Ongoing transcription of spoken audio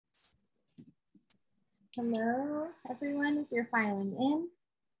Hello, everyone, as you're filing in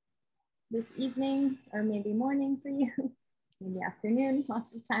this evening, or maybe morning for you, maybe afternoon,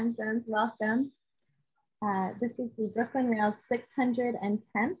 lots of time zones, welcome. This is the Brooklyn Rail's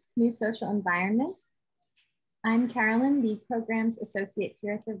 610th New Social Environment. I'm Carolyn, the Programs Associate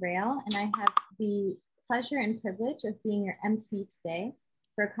here at the Rail, and I have the pleasure and privilege of being your MC today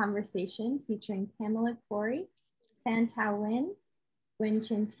for a conversation featuring Pamela Corey, Phan Thao Nguyen, Nguyen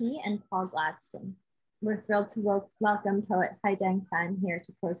Trinh Thi, and Paul Gladston. We're thrilled to welcome poet Hai-Dang Phan here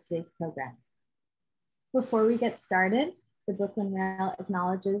to close today's program. Before we get started, the Brooklyn Rail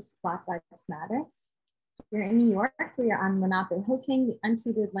acknowledges Black Lives Matter. Here in New York, we are on Lenape-Hoking, the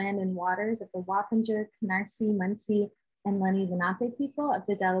unceded land and waters of the Wappinger, Canarsie, Munsee, and Lenni Lenape people of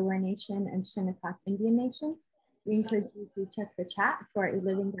the Delaware Nation and Shinnecock Indian Nation. We encourage you to check the chat for a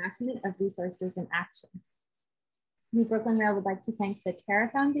living document of resources and actions. The Brooklyn Rail would like to thank the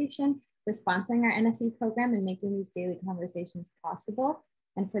Terra Foundation for sponsoring our NSE program and making these daily conversations possible,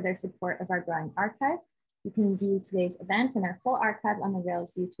 and for their support of our growing archive. You can view today's event and our full archive on the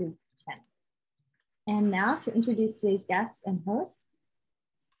Rail's YouTube channel. And now to introduce today's guest and host,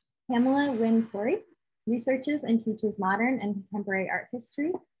 Pamela Nguyen Corey researches and teaches modern and contemporary art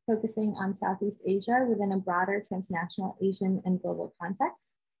history, focusing on Southeast Asia within a broader transnational Asian and global context.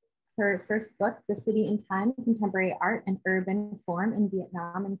 Her first book, The City in Time, Contemporary Art and Urban Form in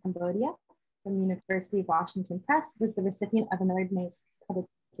Vietnam and Cambodia, from the University of Washington Press, was the recipient of a Millard Meiss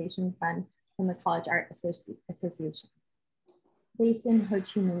Publication Fund from the College Art Association. Based in Ho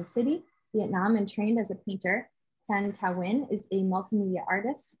Chi Minh City, Vietnam, and trained as a painter, Phan Thao Nguyen is a multimedia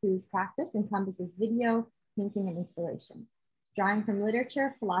artist whose practice encompasses video, painting, and installation. Drawing from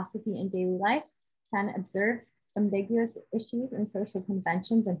literature, philosophy, and daily life, Phan observes ambiguous issues and social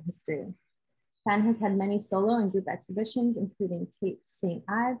conventions in history. Phan has had many solo and group exhibitions, including Tate St.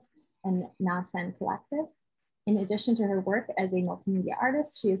 Ives and Na San Collective. In addition to her work as a multimedia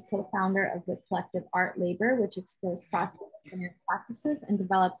artist, she is co-founder of the collective Art Labor, which explores cross-disciplinary practices and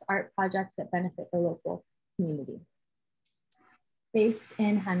develops art projects that benefit the local community. Based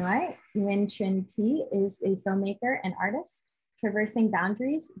in Hanoi, Nguyen Trinh Thi is a filmmaker and artist, traversing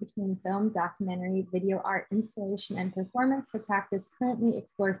boundaries between film, documentary, video art, installation, and performance. Her practice currently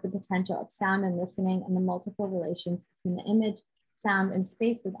explores the potential of sound and listening and the multiple relations between the image, sound, and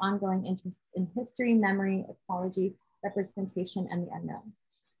space, with ongoing interests in history, memory, ecology, representation, and the unknown.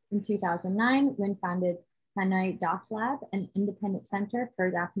 In 2009, Nguyen founded Hanoi Doc Lab, an independent center for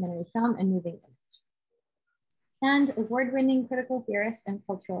documentary film and moving image. And award-winning critical theorist and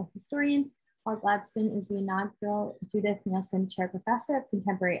cultural historian, Paul Gladston is the inaugural Judith Neilson Chair Professor of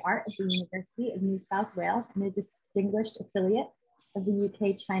Contemporary Art at the University of New South Wales and a distinguished affiliate of the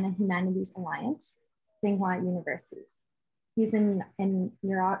UK-China Humanities Alliance, Tsinghua University. He's an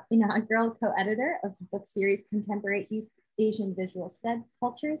inaugural co-editor of the book series Contemporary East Asian Visual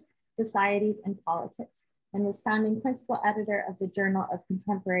Cultures, Societies, and Politics, and was founding principal editor of the Journal of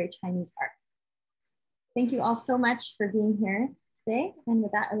Contemporary Chinese Art. Thank you all so much for being here today. And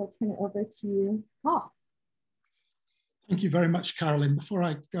with that, I will turn it over to you, Paul. Thank you very much, Carolyn. Before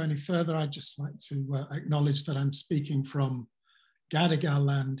I go any further, I'd just like to acknowledge that I'm speaking from Gadigal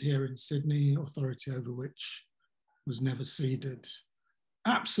land here in Sydney, authority over which was never ceded.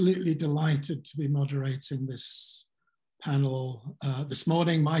 Absolutely delighted to be moderating this panel this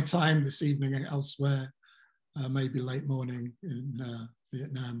morning, my time, this evening elsewhere, maybe late morning in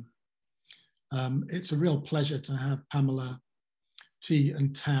Vietnam. It's a real pleasure to have Pamela T and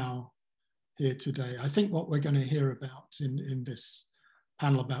Thao here today. I think what we're going to hear about in this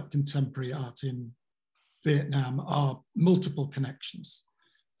panel about contemporary art in Vietnam are multiple connections.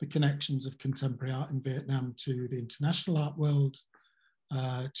 The connections of contemporary art in Vietnam to the international art world,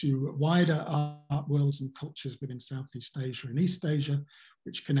 to wider art worlds and cultures within Southeast Asia and East Asia,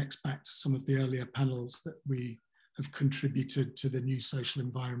 which connects back to some of the earlier panels that we have contributed to the New Social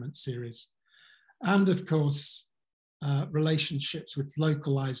Environment series. And of course, relationships with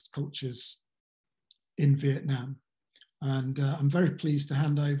localized cultures in Vietnam. And I'm very pleased to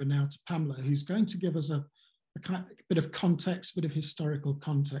hand over now to Pamela, who's going to give us a bit of context, a bit of historical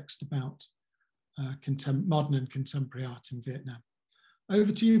context about modern and contemporary art in Vietnam.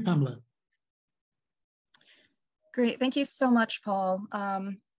 Over to you, Pamela. Great, thank you so much, Paul.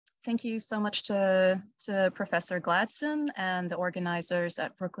 Thank you so much to Professor Gladston and the organizers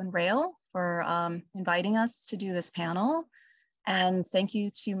at Brooklyn Rail for inviting us to do this panel. And thank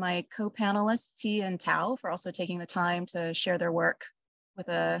you to my co-panelists, Thi and Thao, for also taking the time to share their work with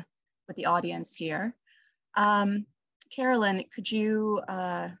the audience here. Carolyn, could you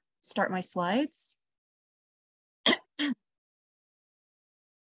start my slides?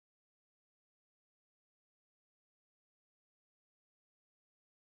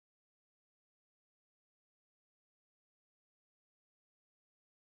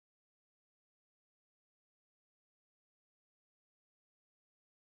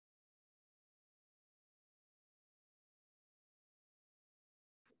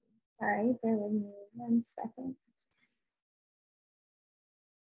 Sorry, bear with me 1 second.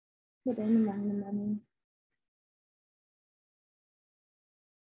 Hidden among the many.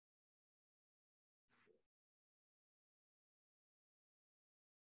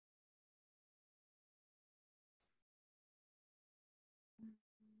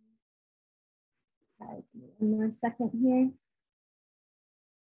 Sorry, give me 1 more second here.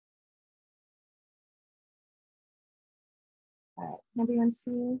 All right, can everyone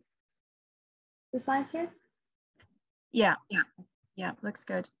see the slides here? Yeah, looks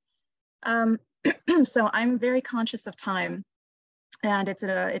good. So I'm very conscious of time, and it's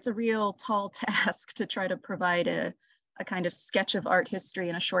a real tall task to try to provide a kind of sketch of art history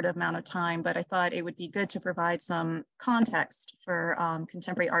in a short amount of time, but I thought it would be good to provide some context for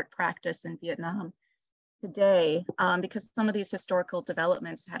contemporary art practice in Vietnam today, because some of these historical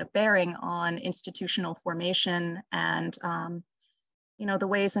developments had a bearing on institutional formation and the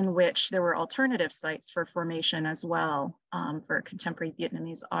ways in which there were alternative sites for formation as well for contemporary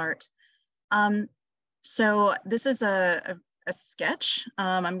Vietnamese art. So this is a sketch.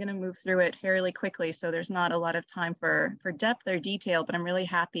 I'm going to move through it fairly quickly, so there's not a lot of time for depth or detail, but I'm really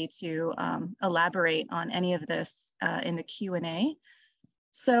happy to elaborate on any of this in the Q&A.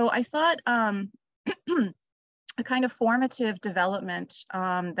 So I thought a kind of formative development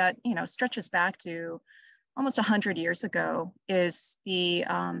that stretches back to almost 100 years ago is the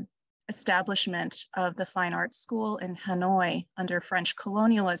establishment of the Fine Arts School in Hanoi under French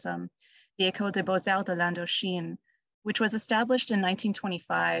colonialism, the École des Beaux-Arts de l'Indochine, which was established in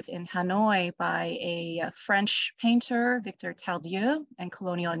 1925 in Hanoi by a French painter, Victor Tardieu, and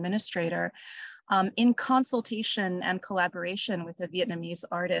colonial administrator, in consultation and collaboration with a Vietnamese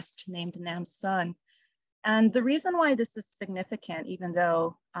artist named Nam Son. And the reason why this is significant, even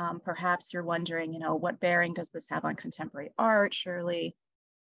though perhaps you're wondering, what bearing does this have on contemporary art? Surely,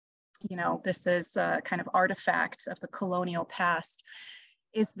 this is a kind of artifact of the colonial past,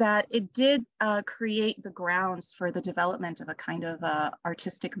 is that it did create the grounds for the development of a kind of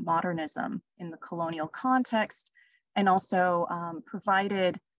artistic modernism in the colonial context, and also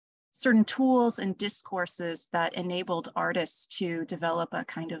provided certain tools and discourses that enabled artists to develop a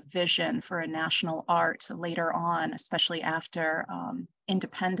kind of vision for a national art later on, especially after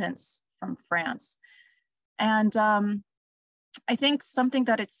independence from France. And I think something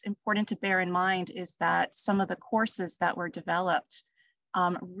that it's important to bear in mind is that some of the courses that were developed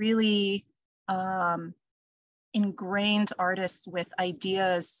really ingrained artists with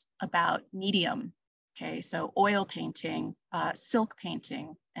ideas about medium. Okay, so oil painting, silk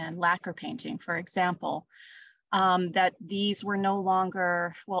painting, and lacquer painting, for example, that these were no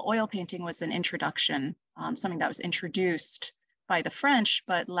longer, well, oil painting was an introduction, something that was introduced by the French,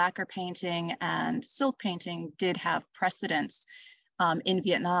 but lacquer painting and silk painting did have precedence in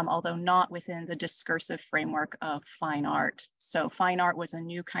Vietnam, although not within the discursive framework of fine art. So fine art was a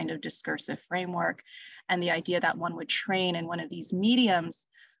new kind of discursive framework, and the idea that one would train in one of these mediums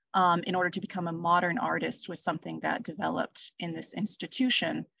in order to become a modern artist was something that developed in this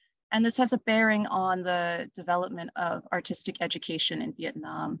institution. And this has a bearing on the development of artistic education in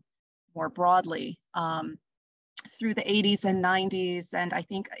Vietnam more broadly through the 80s and 90s. And I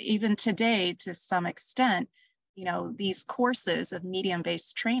think even today, to some extent, these courses of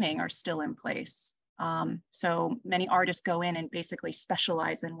medium-based training are still in place. So many artists go in and basically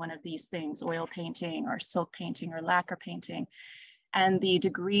specialize in one of these things, oil painting or silk painting or lacquer painting. And the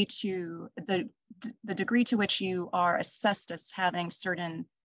degree to which you are assessed as having certain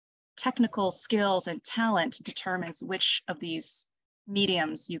technical skills and talent determines which of these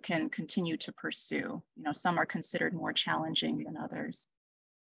mediums you can continue to pursue. Some are considered more challenging than others.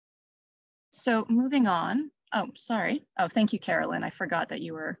 So moving on. Oh, sorry. Oh, thank you, Carolyn. I forgot that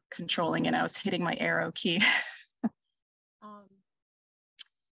you were controlling and I was hitting my arrow key.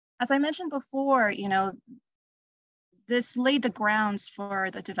 As I mentioned before, this laid the grounds for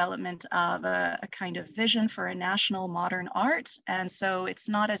the development of a kind of vision for a national modern art. And so it's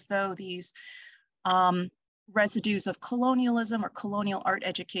not as though these residues of colonialism or colonial art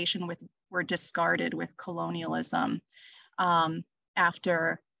education were discarded with colonialism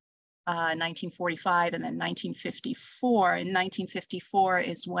after 1945 and then 1954. In 1954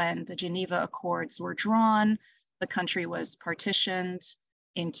 is when the Geneva Accords were drawn. The country was partitioned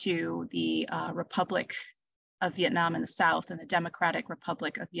into the Republic of Vietnam in the south and the Democratic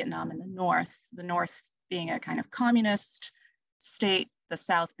Republic of Vietnam in the north being a kind of communist state, the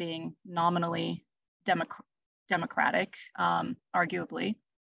south being nominally democratic, arguably.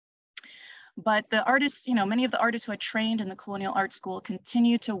 But the artists, many of the artists who had trained in the colonial art school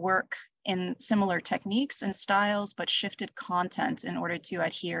continued to work in similar techniques and styles, but shifted content in order to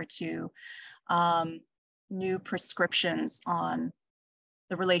adhere to new prescriptions on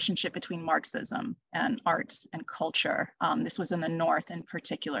the relationship between Marxism and art and culture. This was in the North in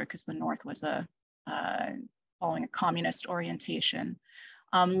particular, because the North was following a communist orientation.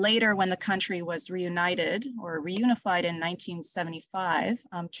 Later, when the country was reunited or reunified in 1975,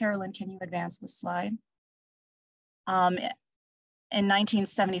 Carolyn, can you advance the slide? In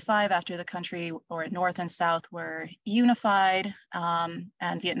 1975, after the country, or North and South, were unified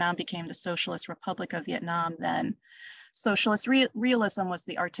and Vietnam became the Socialist Republic of Vietnam, then socialist realism was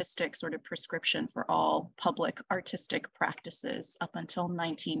the artistic sort of prescription for all public artistic practices up until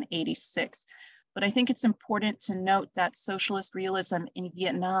 1986. But I think it's important to note that socialist realism in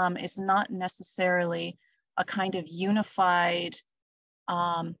Vietnam is not necessarily a kind of unified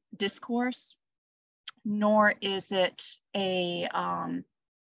discourse, nor is it a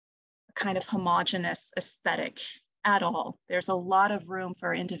kind of homogeneous aesthetic at all. There's a lot of room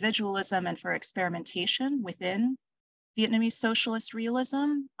for individualism and for experimentation within Vietnamese socialist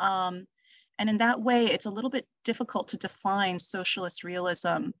realism. And in that way, it's a little bit difficult to define socialist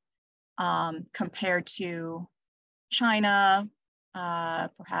realism compared to China,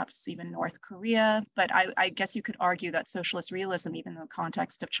 perhaps even North Korea. But I guess you could argue that socialist realism, even in the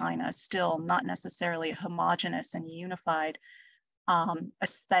context of China, is still not necessarily a homogeneous and unified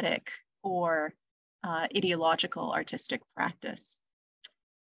aesthetic or ideological artistic practice.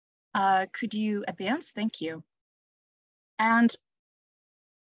 Could you advance? Thank you. And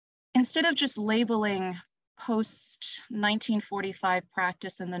instead of just labeling post-1945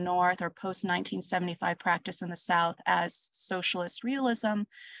 practice in the North or post-1975 practice in the South as socialist realism,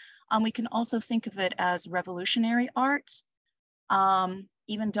 we can also think of it as revolutionary art,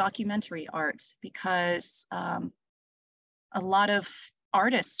 even documentary art, because a lot of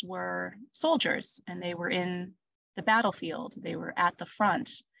artists were soldiers and they were in the battlefield, they were at the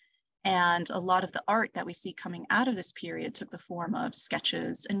front. And a lot of the art that we see coming out of this period took the form of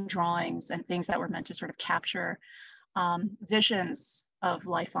sketches and drawings and things that were meant to sort of capture visions of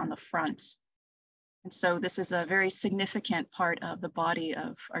life on the front. And so this is a very significant part of the body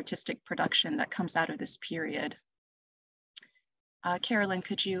of artistic production that comes out of this period. Carolyn,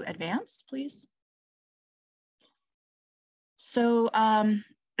 could you advance, please? So,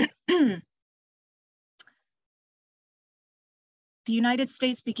 the United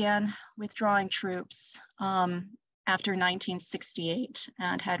States began withdrawing troops after 1968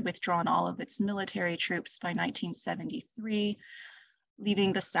 and had withdrawn all of its military troops by 1973,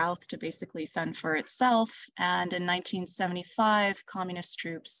 leaving the South to basically fend for itself. And in 1975, communist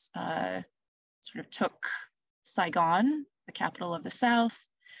troops sort of took Saigon, the capital of the South,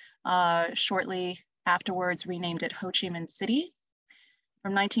 shortly afterwards renamed it Ho Chi Minh City.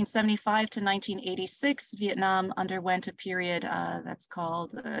 From 1975 to 1986, Vietnam underwent a period that's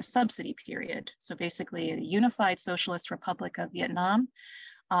called the subsidy period. So basically a unified socialist republic of Vietnam,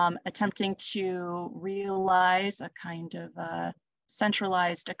 attempting to realize a kind of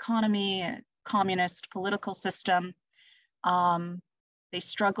centralized economy, a communist political system. They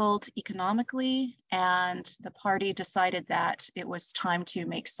struggled economically, and the party decided that it was time to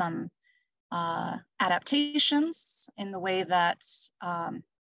make some adaptations in the way that the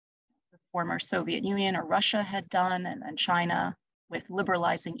former Soviet Union or Russia had done, and then China with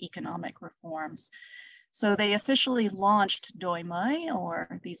liberalizing economic reforms. So they officially launched Doi Mai,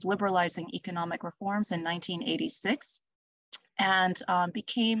 or these liberalizing economic reforms, in 1986, and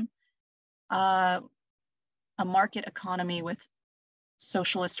became a market economy with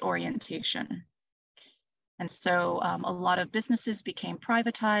socialist orientation. And so a lot of businesses became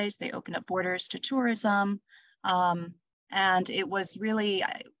privatized. They opened up borders to tourism. And it was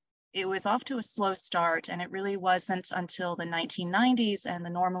off to a slow start. And it really wasn't until the 1990s and the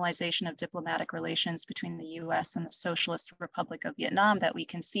normalization of diplomatic relations between the US and the Socialist Republic of Vietnam that we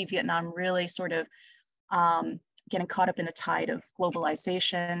can see Vietnam really sort of getting caught up in the tide of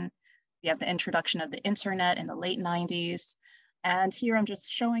globalization. We have the introduction of the internet in the late 90s. And here I'm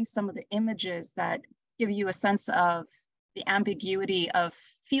just showing some of the images that give you a sense of the ambiguity of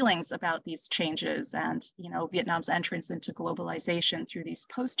feelings about these changes and, Vietnam's entrance into globalization through these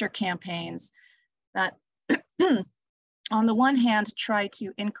poster campaigns that on the one hand try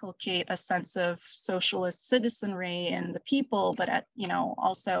to inculcate a sense of socialist citizenry in the people, but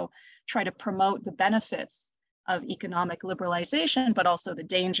also try to promote the benefits of economic liberalization, but also the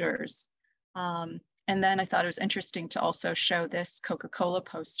dangers. And And then I thought it was interesting to also show this Coca-Cola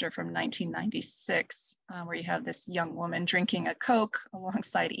poster from 1996, where you have this young woman drinking a Coke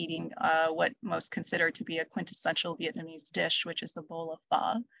alongside eating what most consider to be a quintessential Vietnamese dish, which is a bowl of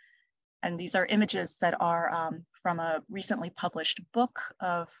pho. And these are images that are from a recently published book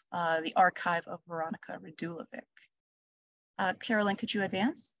of the archive of Veronika Radulovic. Carolyn, could you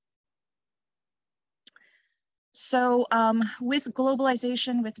advance? So with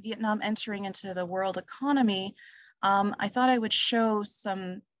globalization, with Vietnam entering into the world economy, I thought I would show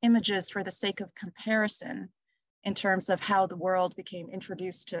some images for the sake of comparison in terms of how the world became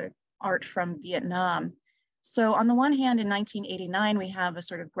introduced to art from Vietnam. So on the one hand, in 1989, we have a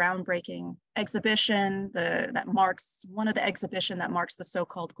sort of groundbreaking exhibition that marks one of the exhibition that marks the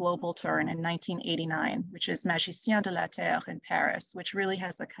so-called global turn in 1989, which is Magicien de la Terre in Paris, which really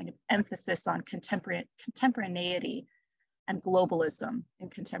has a kind of emphasis on contemporaneity and globalism in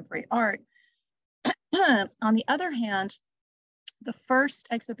contemporary art. On the other hand, the first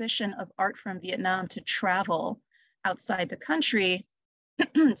exhibition of art from Vietnam to travel outside the country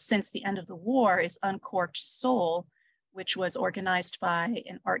since the end of the war is Uncorked Soul, which was organized by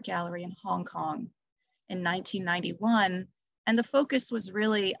an art gallery in Hong Kong in 1991. And the focus was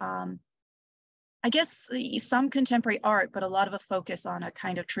really, I guess, some contemporary art, but a lot of a focus on a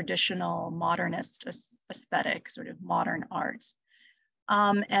kind of traditional modernist aesthetic, sort of modern art.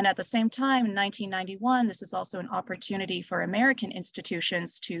 And at the same time, in 1991, this is also an opportunity for American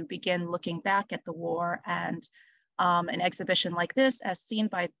institutions to begin looking back at the war, and an exhibition like this, as seen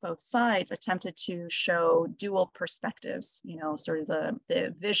by both sides, attempted to show dual perspectives, you know, sort of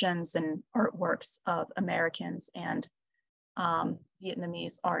the visions and artworks of Americans and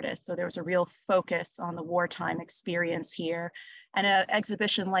Vietnamese artists. So there was a real focus on the wartime experience here. And an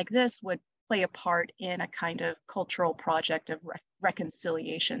exhibition like this would play a part in a kind of cultural project of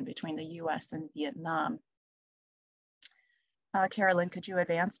reconciliation between the US and Vietnam. Carolyn, could you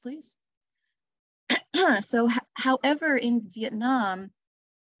advance, please? So, however, in Vietnam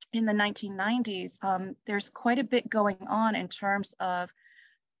in the 1990s, there's quite a bit going on in terms of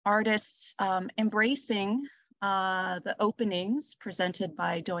artists embracing the openings presented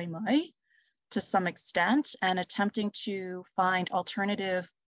by Doi Moi to some extent, and attempting to find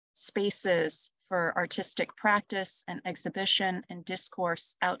alternative spaces for artistic practice and exhibition and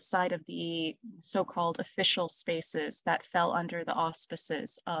discourse outside of the so-called official spaces that fell under the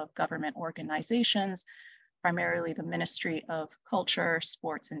auspices of government organizations, primarily the Ministry of Culture,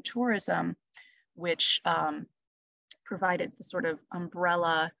 Sports and Tourism, which provided the sort of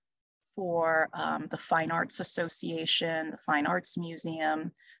umbrella for the Fine Arts Association, the Fine Arts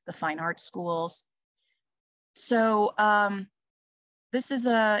Museum, the Fine Arts Schools. So this is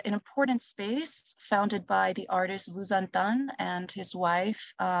an important space founded by the artist Vu Duan Tan and his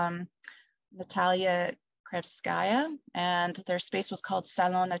wife, Natalia Krevskaya, and their space was called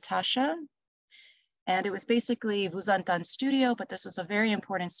Salon Natasha. And it was basically Vu Duan Tan's studio, but this was a very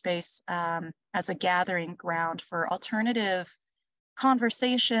important space as a gathering ground for alternative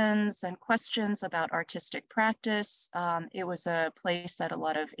conversations and questions about artistic practice. It was a place that a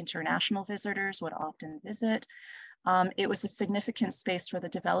lot of international visitors would often visit. It was a significant space for the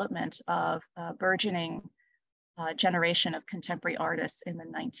development of a burgeoning generation of contemporary artists in the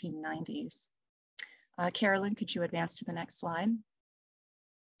 1990s. Carolyn, could you advance to the next slide?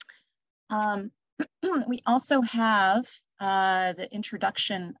 We also have the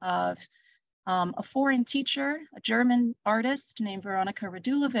introduction of a foreign teacher, a German artist named Veronika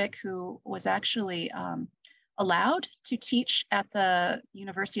Radulovic, who was actually allowed to teach at the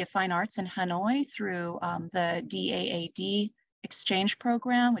University of Fine Arts in Hanoi through the DAAD exchange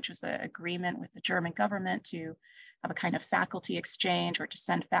program, which was an agreement with the German government to have a kind of faculty exchange or to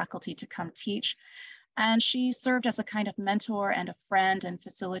send faculty to come teach. And she served as a kind of mentor and a friend and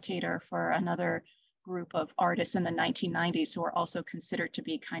facilitator for another group of artists in the 1990s who are also considered to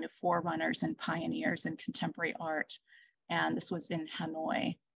be kind of forerunners and pioneers in contemporary art. And this was in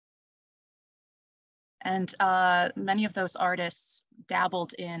Hanoi. And many of those artists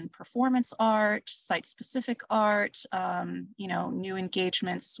dabbled in performance art, site-specific art, you know, new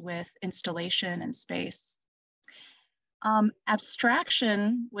engagements with installation and space.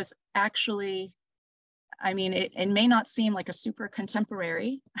 Abstraction was actually, I mean, it may not seem like a super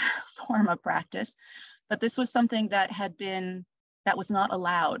contemporary form of practice, but this was something that was not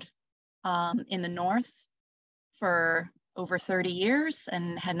allowed in the North for over 30 years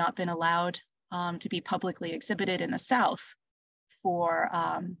and had not been allowed to be publicly exhibited in the South for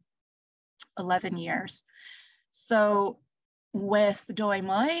 11 years. So with Doi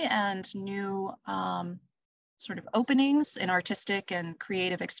Moi and new sort of openings in artistic and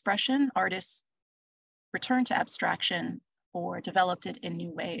creative expression, artists returned to abstraction or developed it in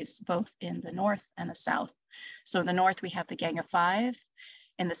new ways, both in the North and the South. So in the North, we have the Gang of Five.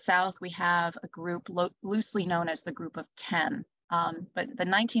 In the South, we have a group loosely known as the Group of 10. But the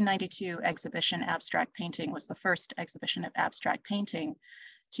 1992 exhibition, Abstract Painting, was the first exhibition of abstract painting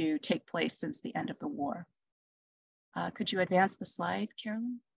to take place since the end of the war. Could you advance the slide,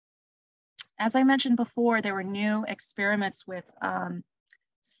 Carolyn? As I mentioned before, there were new experiments with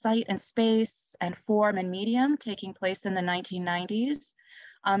site and space and form and medium taking place in the 1990s.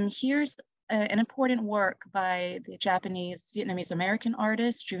 Here's an important work by the Japanese Vietnamese American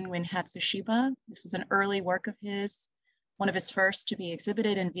artist, Nguyen Hatsushiba. This is an early work of his, one of his first to be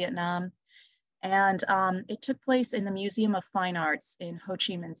exhibited in Vietnam. And it took place in the Museum of Fine Arts in Ho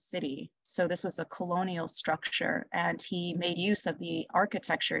Chi Minh City. So this was a colonial structure, and he made use of the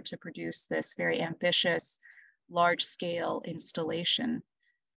architecture to produce this very ambitious, large-scale installation.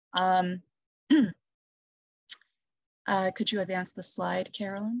 Could you advance the slide,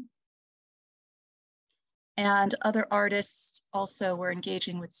 Carolyn? And other artists also were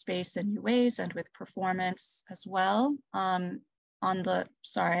engaging with space in new ways and with performance as well.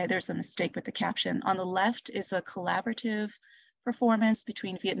 Sorry, there's a mistake with the caption. On the left is a collaborative performance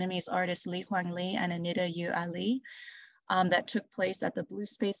between Vietnamese artists Lý Hoàng Ly and Anita Yu Ali that took place at the Blue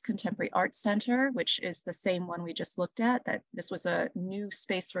Space Contemporary Art Center, which is the same one we just looked at. That this was a new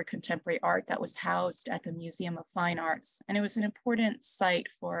space for contemporary art that was housed at the Museum of Fine Arts. And it was an important site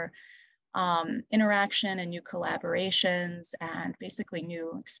for interaction and new collaborations and basically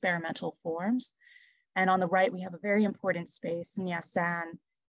new experimental forms. And on the right, we have a very important space, Nha San,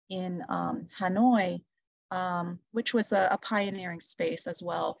 in Hanoi, which was a pioneering space as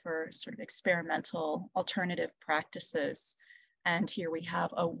well for sort of experimental alternative practices. And here we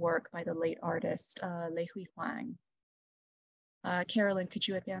have a work by the late artist, Lê Huy Hoàng. Carolyn, could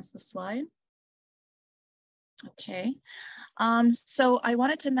you advance the slide? Okay, so I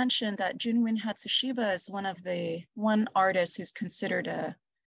wanted to mention that Nguyen Hatsushiba is one artist who's considered a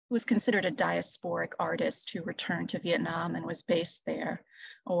diasporic artist who returned to Vietnam and was based there,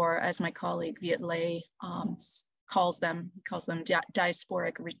 or as my colleague Viet Le calls them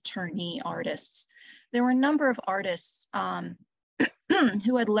diasporic returnee artists. There were a number of artists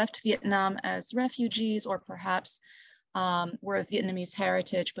who had left Vietnam as refugees, or perhaps were of Vietnamese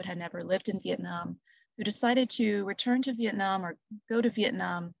heritage but had never lived in Vietnam, who decided to return to Vietnam or go to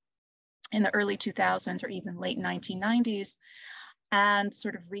Vietnam in the early 2000s or even late 1990s and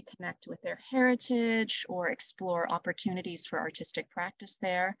sort of reconnect with their heritage or explore opportunities for artistic practice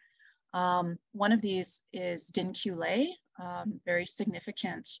there. One of these is Dinh Q. Lê, very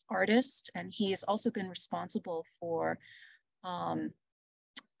significant artist, and he has also been responsible for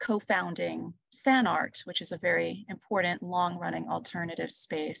co-founding San Art, which is a very important long-running alternative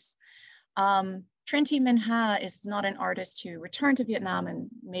space. Trinh Thi Minh Ha is not an artist who returned to Vietnam and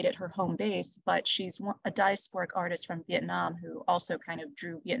made it her home base, but she's a diasporic artist from Vietnam who also kind of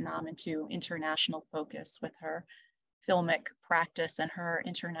drew Vietnam into international focus with her filmic practice and her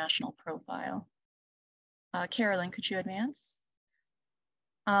international profile. Carolyn, could you advance?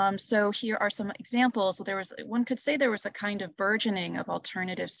 So here are some examples. One could say there was a kind of burgeoning of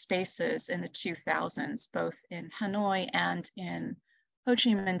alternative spaces in the 2000s, both in Hanoi and in Ho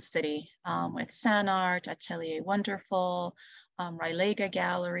Chi Minh City, with San Art, Atelier Wonderful, Railega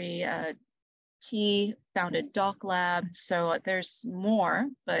Gallery, T founded Doc Lab. So there's more,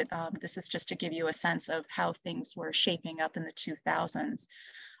 but this is just to give you a sense of how things were shaping up in the 2000s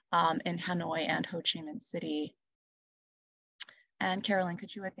in Hanoi and Ho Chi Minh City. And Carolyn,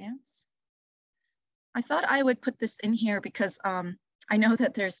 could you advance? I thought I would put this in here because I know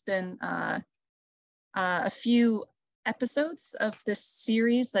that there's been a few episodes of this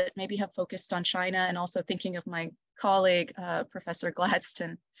series that maybe have focused on China, and also thinking of my colleague, Professor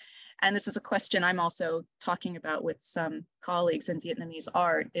Gladston. And this is a question I'm also talking about with some colleagues in Vietnamese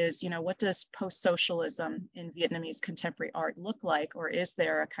art is, what does post-socialism in Vietnamese contemporary art look like? Or is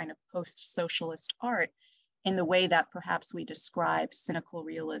there a kind of post-socialist art in the way that perhaps we describe cynical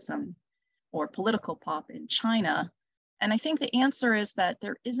realism or political pop in China? And I think the answer is that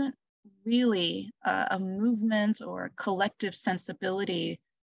there isn't really a movement or collective sensibility,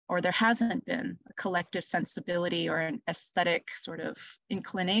 or there hasn't been a collective sensibility or an aesthetic sort of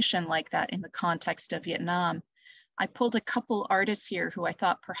inclination like that in the context of Vietnam. I pulled a couple artists here who I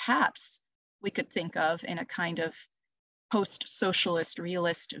thought perhaps we could think of in a kind of post-socialist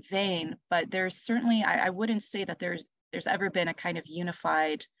realist vein, but there's certainly, I wouldn't say that there's ever been a kind of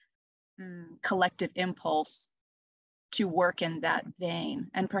unified collective impulse to work in that vein.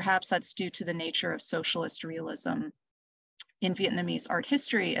 And perhaps that's due to the nature of socialist realism in Vietnamese art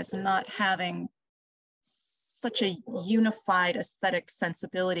history as not having such a unified aesthetic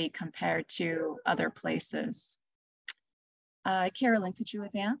sensibility compared to other places. Carolyn, could you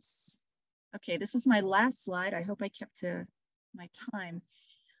advance? Okay, this is my last slide. I hope I kept to my time.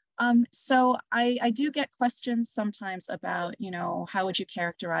 So I do get questions sometimes about, you know, how would you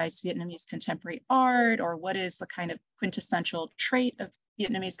characterize Vietnamese contemporary art, or what is the kind of quintessential trait of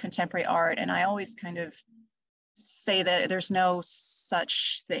Vietnamese contemporary art? And I always kind of say that there's no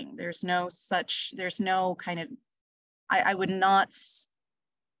such thing. There's no kind of, I would not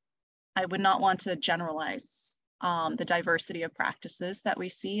want to generalize the diversity of practices that we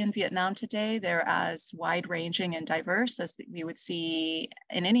see in Vietnam today. They're as wide-ranging and diverse as we would see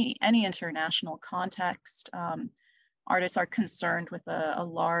in any international context. Artists are concerned with a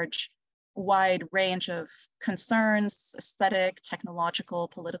large, wide range of concerns: aesthetic, technological,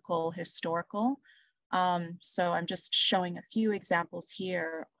 political, historical. So I'm just showing a few examples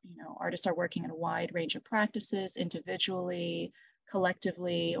here. You know, artists are working in a wide range of practices, individually,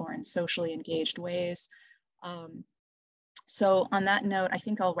 collectively, or in socially engaged ways. So on that note, I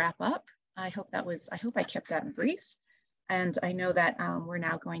think I'll wrap up. I hope I kept that brief. And I know that we're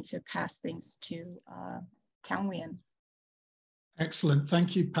now going to pass things to Thao Nguyen. Excellent,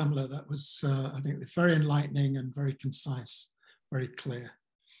 thank you, Pamela. That was, I think, very enlightening and very concise, very clear.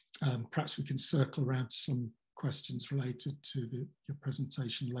 Perhaps we can circle around to some questions related to your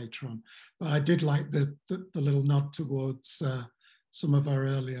presentation later on. But I did like the little nod towards some of our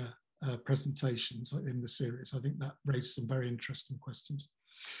earlier presentations in the series. I think that raised some very interesting questions.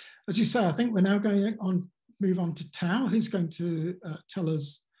 As you say, I think we're now going on, move on to Thao, who's going to tell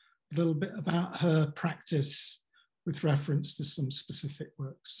us a little bit about her practice with reference to some specific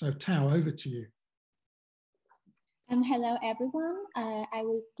works. So Thao, over to you. Hello everyone. I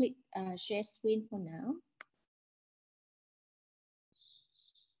will click share screen for now.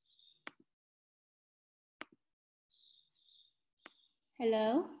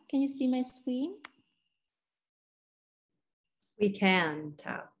 Hello, can you see my screen? We can,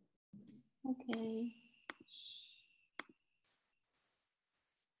 Thao. Okay.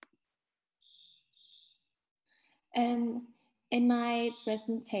 In my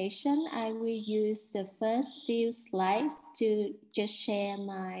presentation, I will use the first few slides to just share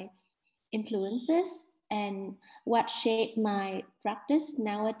my influences and what shaped my practice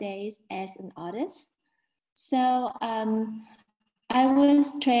nowadays as an artist. So I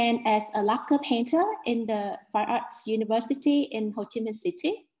was trained as a lacquer painter in the Fine Arts University in Ho Chi Minh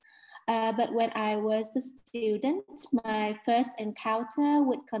City. But when I was a student, my first encounter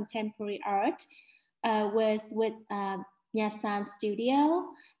with contemporary art was with Nha San Studio,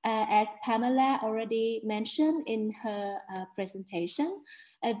 as Pamela already mentioned in her presentation.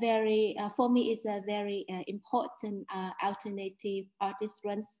 For me, is a very important alternative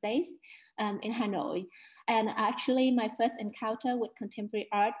artist-run space in Hanoi. And actually, my first encounter with contemporary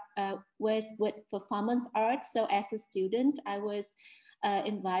art was with performance art. So as a student, I was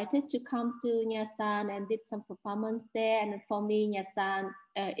invited to come to Nha San and did some performance there. And for me, Nha San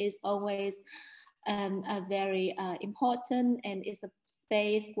is always a very important, and is a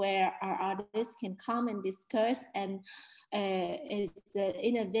space where our artists can come and discuss, and is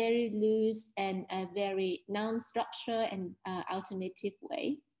in a very loose and a very non-structured and alternative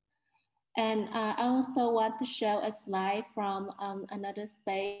way. And I also want to show a slide from another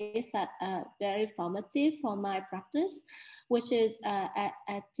space that very formative for my practice, which is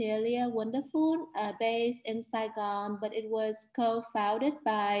Atelier Wonderful, based in Saigon, but it was co-founded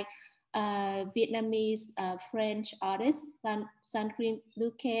by Vietnamese French artist Sandrine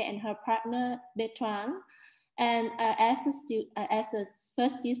Luque and her partner Bertrand. And as a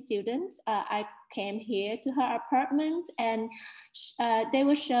first year student, I came here to her apartment, and they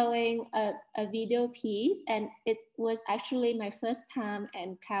were showing a video piece, and it was actually my first time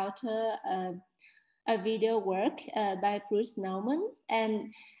encounter a video work by Bruce Nauman.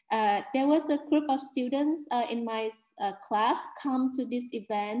 And there was a group of students in my class come to this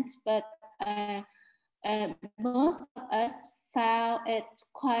event, but most of us found it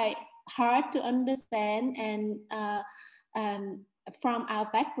quite hard to understand, and from our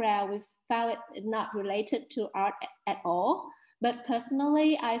background, we found it not related to art at all. But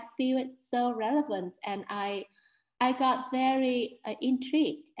personally, I feel it so relevant, and I got very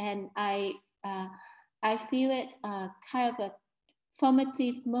intrigued, and I feel it kind of a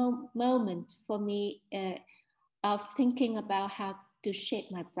formative moment for me of thinking about how to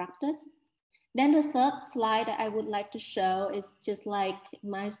shape my practice. Then the third slide that I would like to show is just like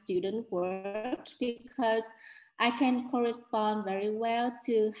my student work, because I can correspond very well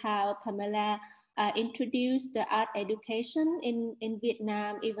to how Pamela introduced the art education in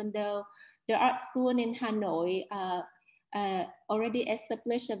Vietnam, even though the art school in Hanoi already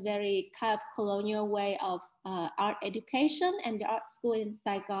established a very kind of colonial way of art education, and the art school in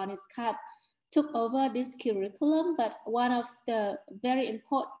Saigon is kind of took over this curriculum. But one of the very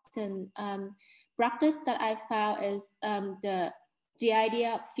important practice that I found is the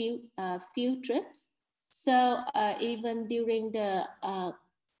idea of field trips. So even during the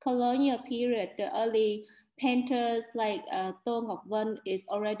colonial period, the early painters like Tô Ngọc Vân is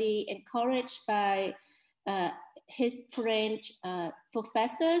already encouraged by his French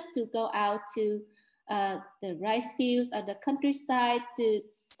professors to go out to the rice fields at the countryside to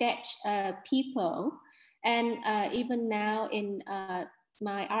sketch people. And even now in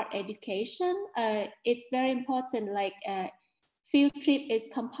my art education, it's very important, like field trip is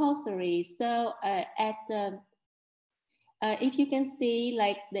compulsory. So as the if you can see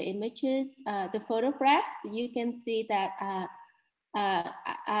like the images, the photographs, you can see that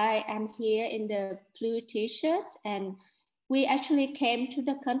I am here in the blue t-shirt, and we actually came to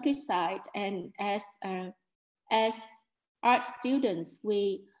the countryside, and as art students,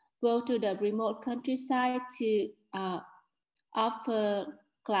 we go to the remote countryside to offer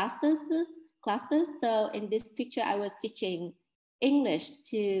classes. So in this picture, I was teaching English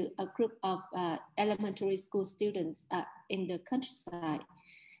to a group of elementary school students in the countryside.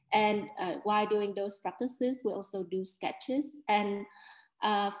 And while doing those practices, we also do sketches. And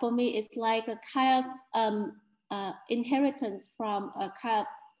for me, it's like a kind of inheritance from a kind of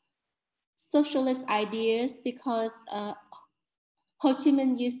socialist ideas, because Ho Chi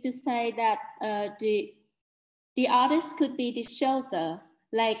Minh used to say that the artist could be the shoulder,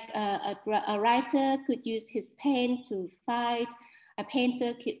 like a writer could use his pen to fight, a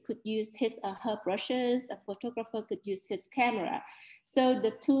painter could use his or her brushes, a photographer could use his camera. So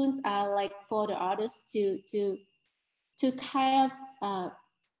the tools are like for the artist to kind of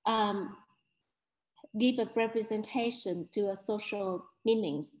give a representation to a social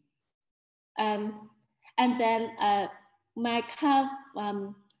meanings. And then my kind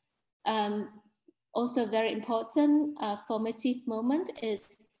of also very important formative moment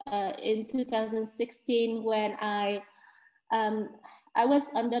is in 2016, when I was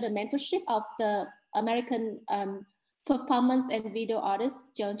under the mentorship of the American performance and video artist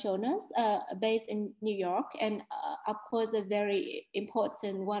John Jonas, based in New York, and of course a very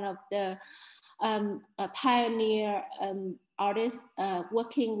important one of the pioneer artists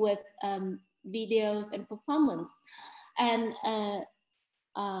working with videos and performance. And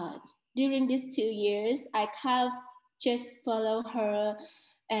during these 2 years, I kind of just follow her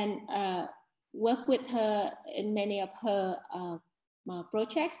and work with her in many of her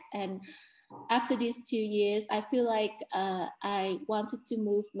projects. And after these 2 years, I feel like I wanted to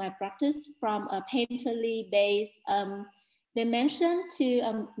move my practice from a painterly based dimension to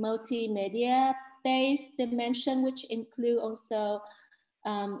a multimedia based dimension, which include also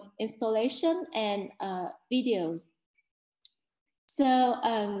installation and videos. So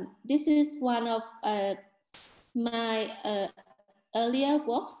this is one of my earlier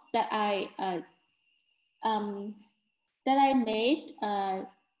works that I made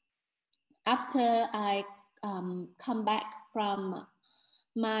after I come back from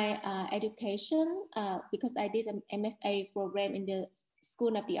my education, because I did an MFA program in the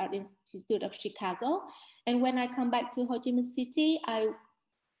School of the Art Institute of Chicago. And when I come back to Ho Chi Minh City, I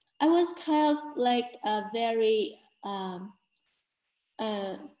was kind of like a very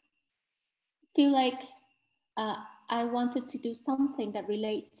feel like I wanted to do something that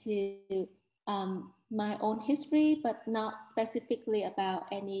relates to my own history, but not specifically about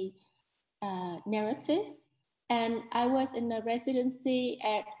any narrative. And I was in a residency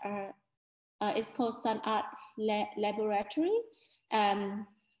at it's called Sun Art Laboratory, a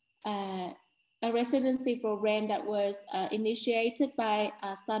residency program that was initiated by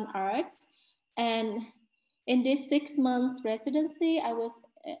Sun Arts. And in this 6 months residency, I was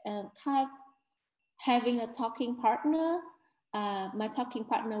kind of having a talking partner. My talking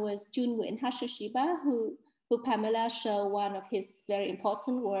partner was Jun Nguyễn Hatsushiba, who Pamela showed one of his very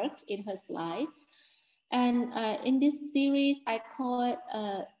important work in her slide. And in this series, I call it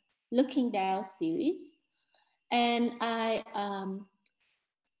Looking Down series. And I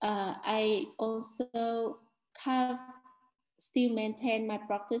also kind of still maintain my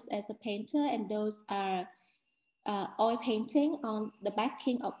practice as a painter, and those are oil painting on the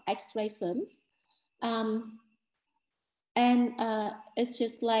backing of X-ray films. And it's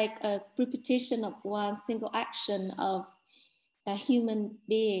just like a repetition of one single action of human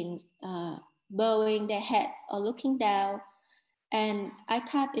beings bowing their heads or looking down. And I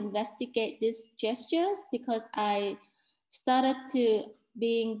kind of investigate these gestures because I started to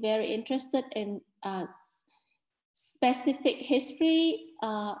being very interested in specific history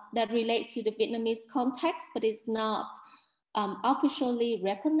that relates to the Vietnamese context, but it's not officially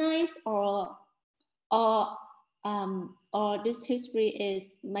recognized, or this history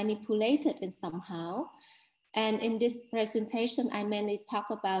is manipulated in somehow. And in this presentation, I mainly talk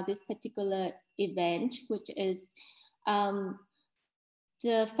about this particular event, which is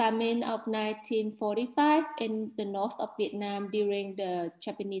the famine of 1945 in the north of Vietnam during the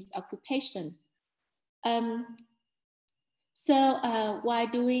Japanese occupation. While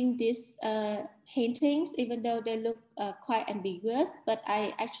doing these paintings, even though they look quite ambiguous, but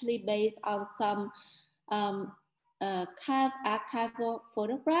I actually based on some archival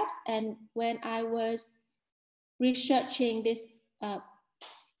photographs. And when I was researching this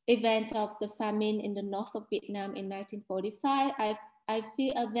event of the famine in the north of Vietnam in 1945, I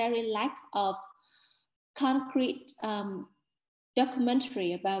feel a very lack of concrete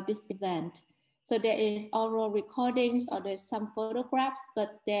documentary about this event. So there is oral recordings or there's some photographs,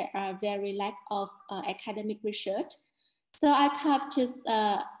 but there are very lack of academic research. So I kept just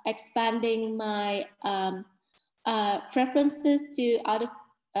expanding my preferences to other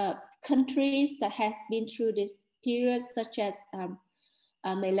countries that has been through this period, such as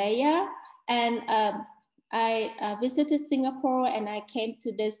Malaya. And I visited Singapore, and I came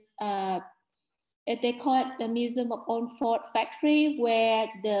to this, they call it the Museum of Old Fort Factory, where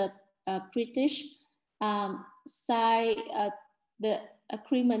the British signed the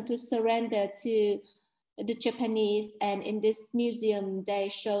agreement to surrender to the Japanese. And in this museum, they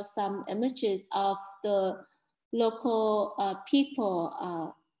show some images of the local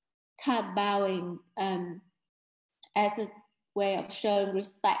people kind of bowing as a way of showing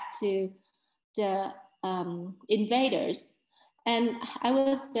respect to the invaders. And I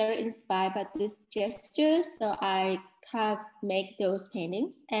was very inspired by these gestures, so I kind of make those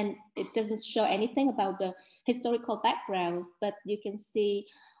paintings. And it doesn't show anything about the historical backgrounds, but you can see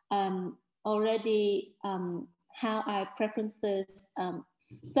already how I preferences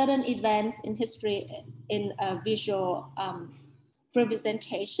certain events in history in a visual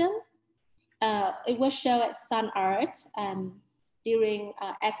representation. It was shown at Sun Art during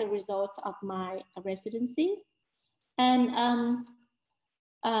as a result of my residency. And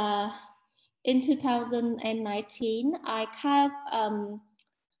in 2019, I kind of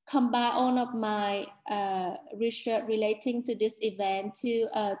combine all of my research relating to this event to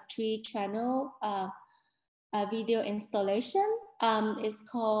a 3-channel video installation. It's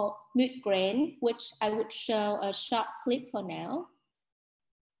called Mid-Grain, which I would show a short clip for now.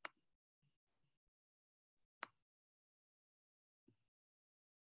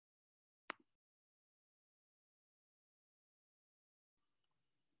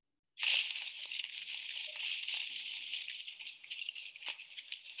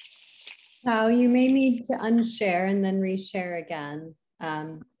 So you may need to unshare and then reshare again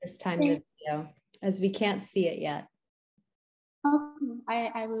this time the video, as we can't see it yet. Oh,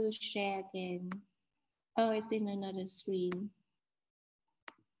 I will share again. Oh, it's in another screen.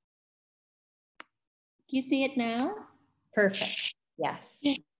 You see it now? Perfect. Yes.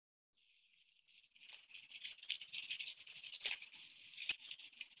 Yeah.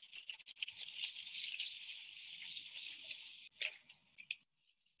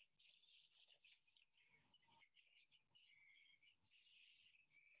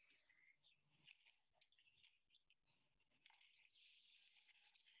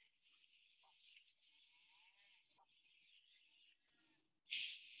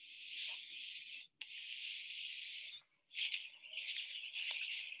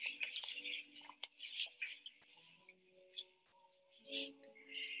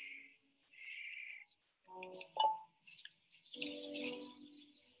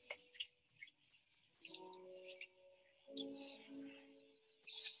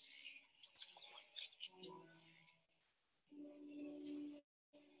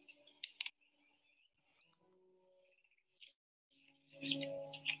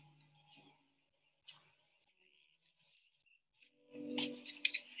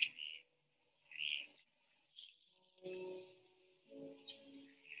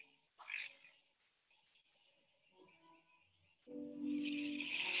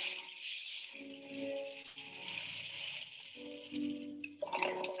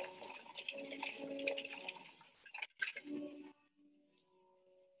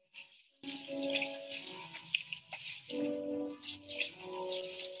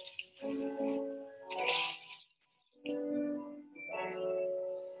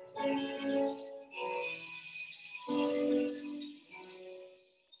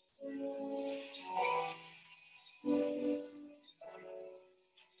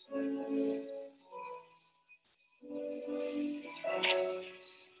 I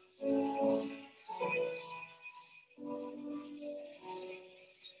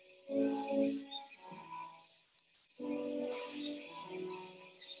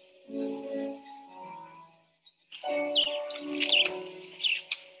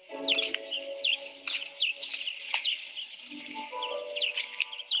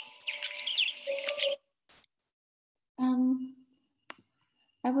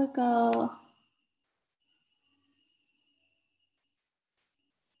will go.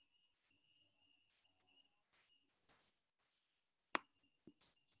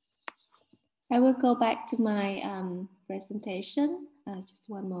 I will go back to my presentation. Just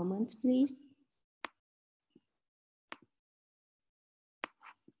one moment, please.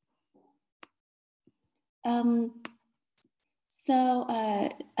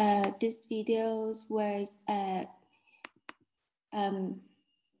 This video was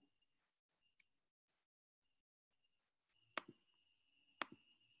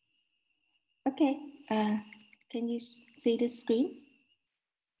okay. Can you see the screen?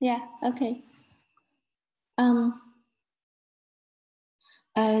 Yeah. Okay.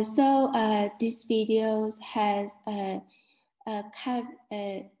 This video has a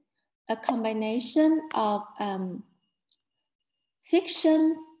combination of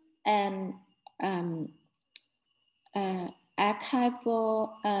fictions and archival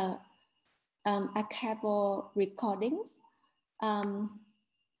recordings.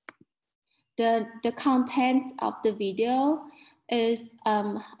 The content of the video is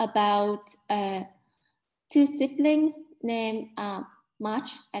about two siblings named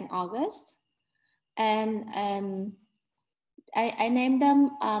March and August, and I named them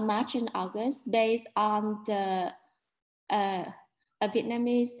March and August based on the a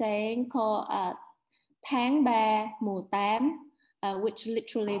Vietnamese saying called Tháng 3 mùa 8, which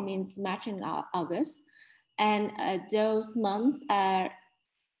literally means March and August, and those months are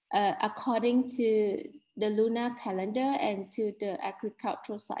according to the lunar calendar and to the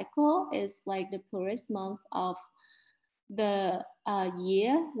agricultural cycle, is like the poorest month of the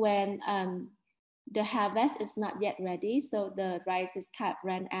year, when the harvest is not yet ready, so the rice is kind of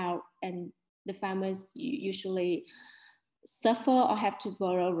ran out, and the farmers usually suffer or have to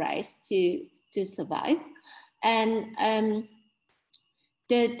borrow rice to survive. And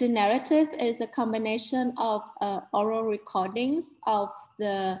the narrative is a combination of oral recordings of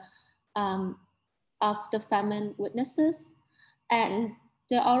the famine witnesses, and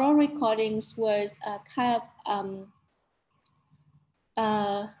the oral recordings was kind of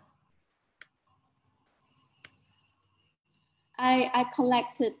I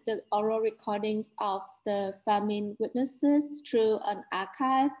collected the oral recordings of the famine witnesses through an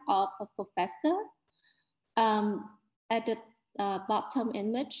archive of a professor. At the bottom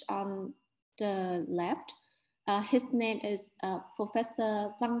image on the left, his name is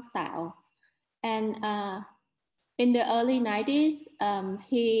Professor Phan Thao. And in the early 90s,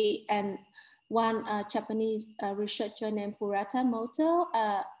 he and one Japanese researcher named Furata Moto,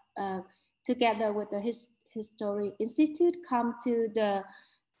 together with the History Institute, come to the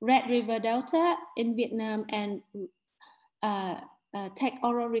Red River Delta in Vietnam and take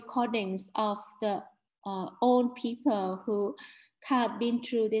oral recordings of the old people who have been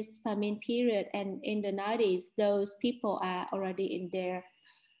through this famine period. And in the 90s, those people are already in their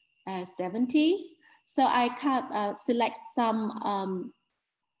 70s. So I can select some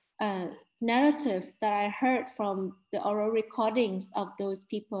narrative that I heard from the oral recordings of those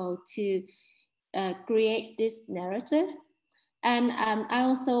people to create this narrative. And I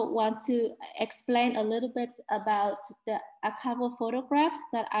also want to explain a little bit about the archival photographs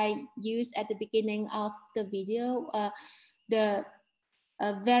that I used at the beginning of the video. The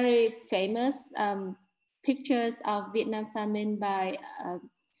very famous pictures of Vietnam famine by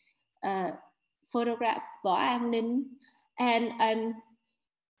photographs Võ An Ninh. And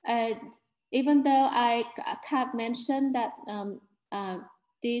even though I have mentioned that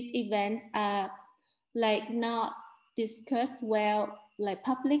these events are like not discussed well like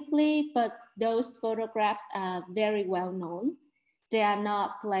publicly, but those photographs are very well known. They are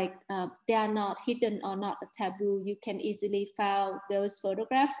not like they are not hidden or not a taboo. You can easily find those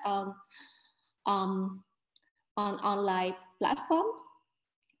photographs on online platforms.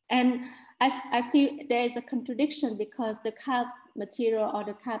 And I feel there is a contradiction, because the CAP material or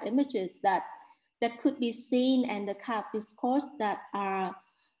the CAP images that could be seen and the CAP discourse that are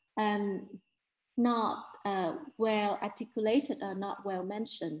not well articulated or not well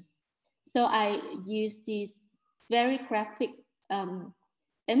mentioned. So I use these very graphic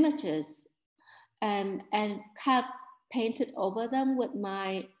images and have painted over them with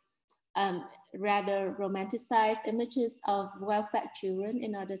my rather romanticized images of well-fed children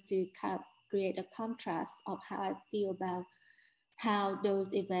in order to create a contrast of how I feel about how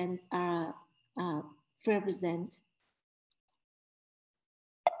those events are represented.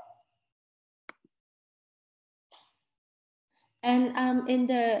 And in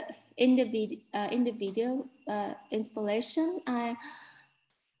the video installation, I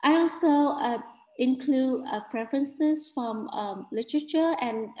also include preferences from literature,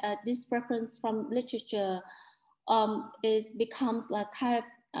 and this preference from literature becomes a kind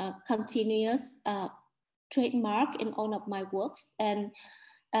of continuous trademark in all of my works. And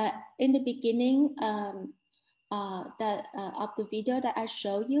in the beginning of the video that I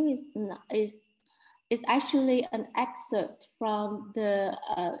show you is actually an excerpt from the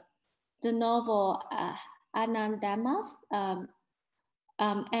novel Anand Damas.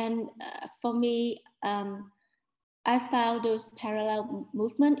 And for me, I found those parallel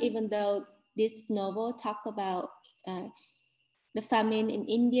movements, even though this novel talked about the famine in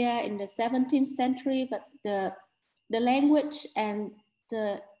India in the 17th century, but the language and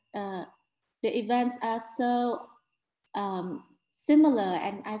the events are so similar,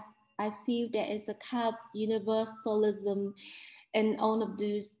 and I feel there is a kind of universalism in all of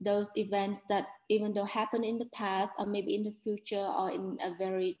those events that, even though happen in the past or maybe in the future or in a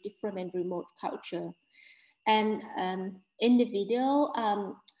very different and remote culture. And in the video,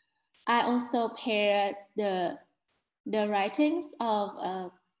 I also paired the writings of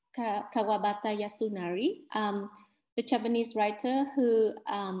Kawabata Yasunari, the Japanese writer who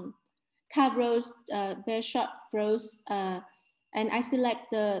wrote very short prose, and I select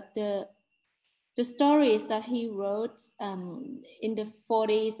the stories that he wrote in the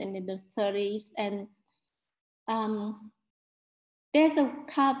 40s and in the 30s, and there's a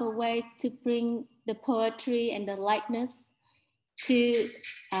kind of a way to bring the poetry and the lightness to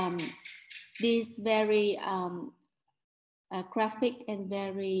these very graphic and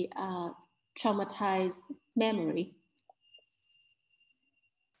very traumatized memory.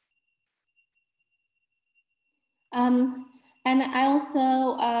 And I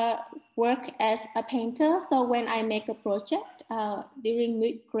also work as a painter. So when I make a project during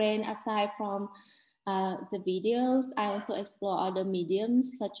mid-grain, aside from the videos, I also explore other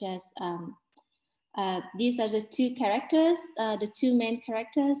mediums, such as these are the two characters, the two main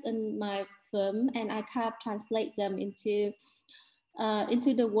characters in my film, and I kind of translate them into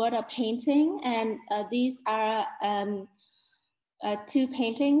the world of painting. And these are two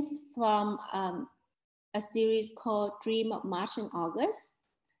paintings from a series called Dream of March and August.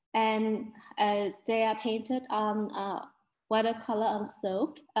 And they are painted on watercolor on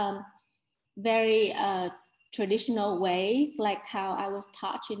silk, very traditional way, like how I was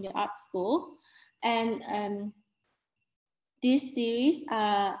taught in the art school. And these series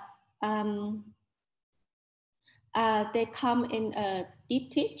are, they come in a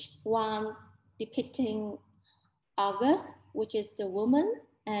diptych, one depicting August, which is the woman,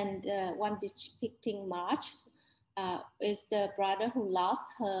 and one depicting March, is the brother who lost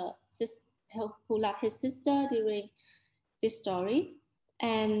his sister during this story.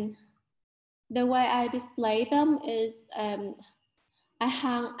 And the way I display them is I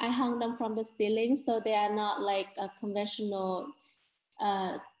hung them from the ceiling, so they are not like a conventional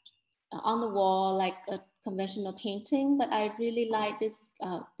on the wall like a conventional painting. But I really like this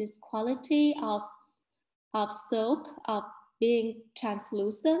quality of silk, of being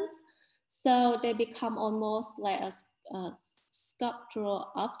translucent, so they become almost like a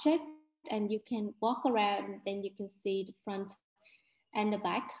sculptural object, and you can walk around and then you can see the front and the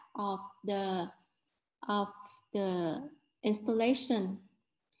back of the installation.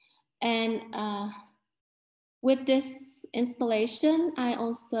 And with this installation, I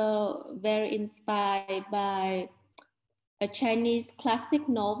also very inspired by a Chinese classic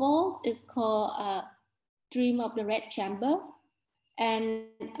novel. It's called Dream of the Red Chamber. And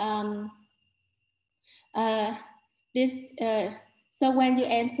so when you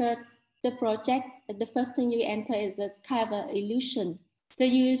enter the project, the first thing you enter is this kind of an illusion. So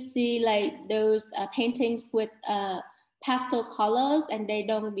you see like those paintings with pastel colors, and they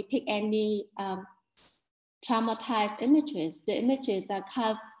don't depict any traumatized images. The images are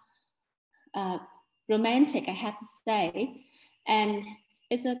kind of romantic, I have to say. And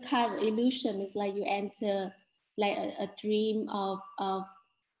it's a kind of illusion. It's like you enter like a dream of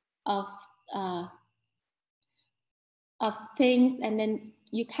things, and then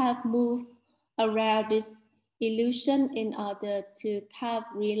you kind of move around this illusion in order to kind of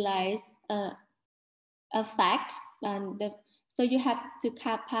realize a fact. And so you have to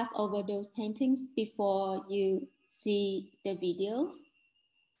kind of pass over those paintings before you see the videos.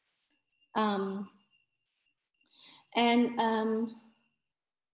 Um, and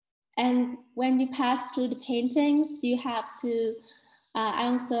when you pass through the paintings, you have to, I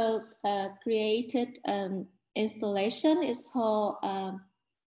also created an installation. It's called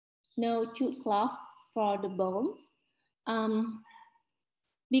No Chut Cloth for the Bones.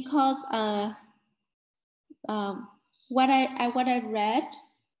 Because what I read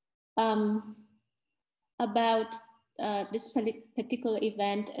about this particular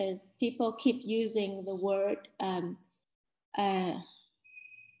event is people keep using the word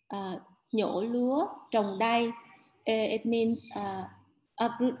nhổ lúa, trồng đay. It means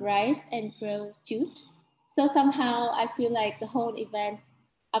uproot rice and grow jute. So somehow I feel like the whole event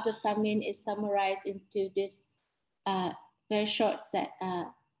of the famine is summarized into this very short set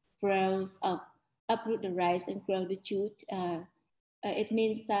phrase of uproot the rice and grow the jute. It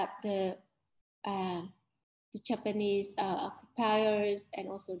means that the Japanese occupiers and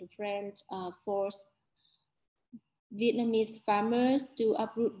also the French forced Vietnamese farmers to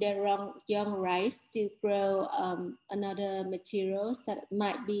uproot their young rice to grow another materials that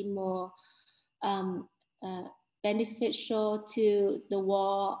might be more beneficial to the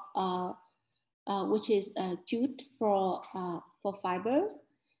war, which is jute for fibers.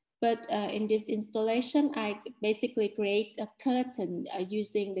 But in this installation, I basically create a curtain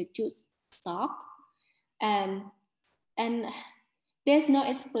using the jute stock, and there's no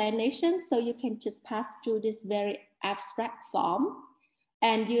explanation, so you can just pass through this very abstract form,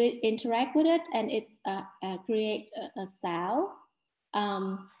 and you interact with it, and it create a sound,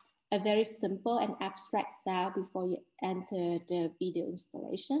 a very simple and abstract sound before you enter the video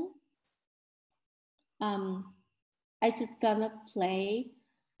installation. I just gonna play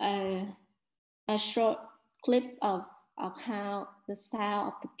a short clip of how the sound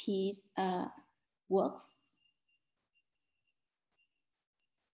of the piece works.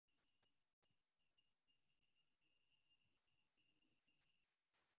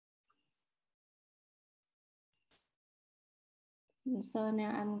 And so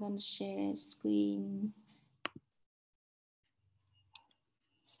now I'm going to share screen.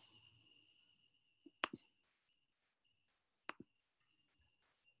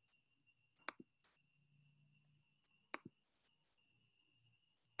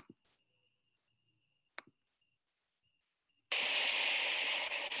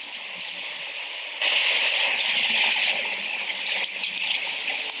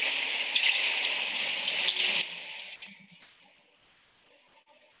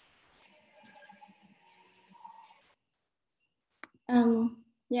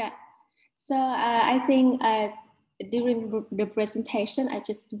 Yeah, so I think during the presentation, I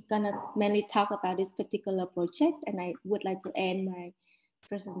just gonna mainly talk about this particular project, and I would like to end my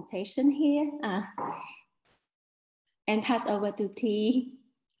presentation here and pass over to Thi.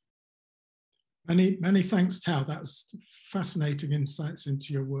 Many thanks, Thao. That was fascinating insights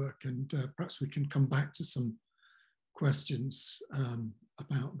into your work, and perhaps we can come back to some questions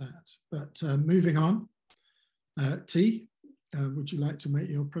about that. But moving on, Thi, would you like to make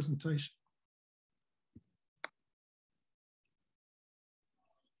your presentation?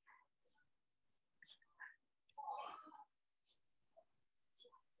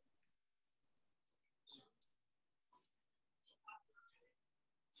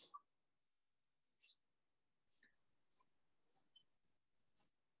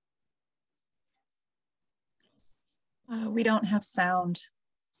 We don't have sound.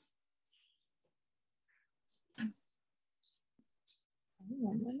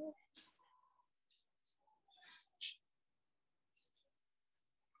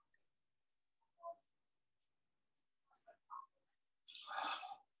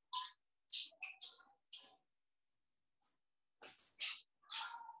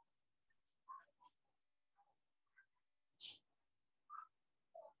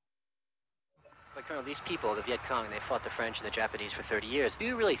 But Colonel, these people, the Viet Cong, they fought the French and the Japanese for 30 years. Do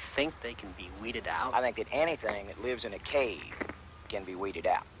you really think they can be weeded out? I think that anything that lives in a cave can be weeded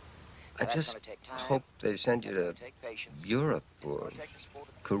out. I just hope they send you to Europe or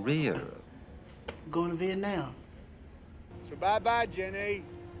Korea. Going to Vietnam. So bye-bye, Jenny.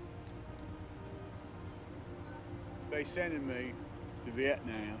 They sending me to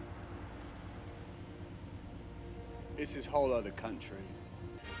Vietnam. It's this whole other country.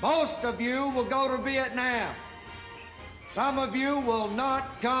 Most of you will go to Vietnam. Some of you will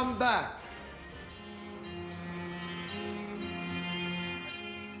not come back.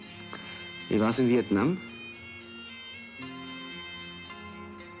 Wie war's in Vietnam?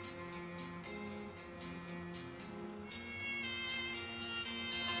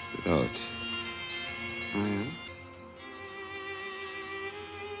 Gut. Ah ja.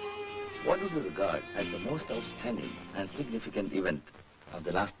 What would you regard as the most outstanding and significant event of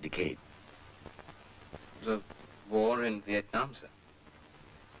the last decade? The war in Vietnam, sir.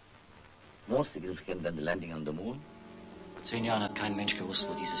 More significant than the landing on the moon? Vor 10 Jahren hat kein Mensch gewusst,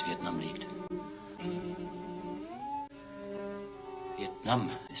 wo dieses Vietnam liegt. Vietnam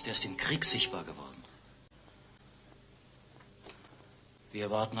ist erst im Krieg sichtbar geworden. Wir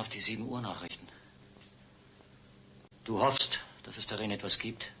warten auf die 7 Uhr Nachrichten. Du hoffst, dass es darin etwas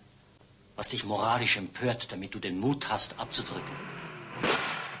gibt, was dich moralisch empört, damit du den Mut hast, abzudrücken.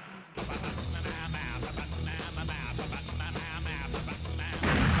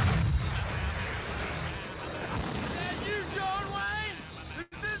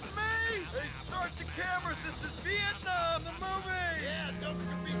 Cameras, this is Vietnam, the movie! Yeah, don't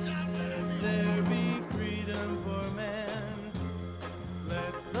forget John Wayne. There be freedom for man.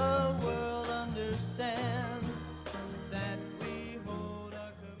 Let the world understand that we hold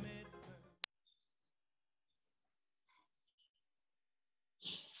our commitment.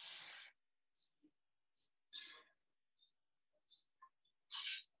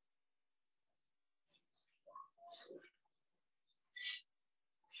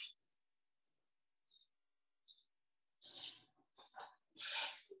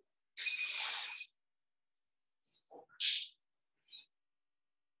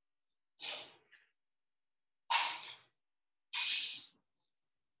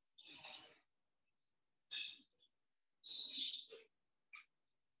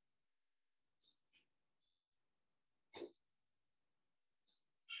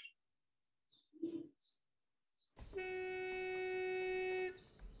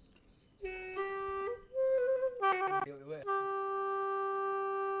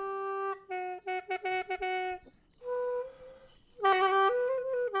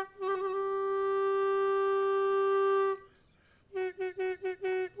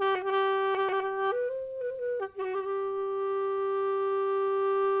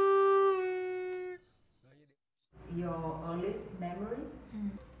 Your earliest memory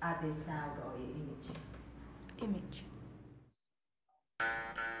are they sound or image? Image.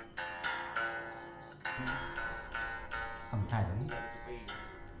 Âm thanh.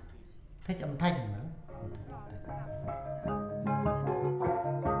 Thích âm thanh nữa.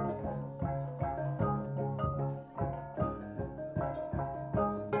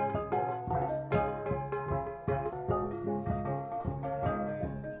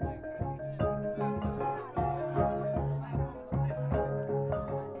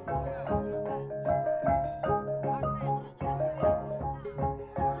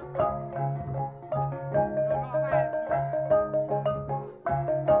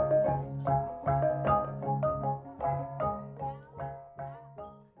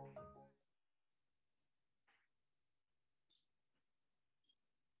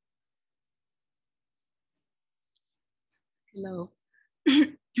 Hello,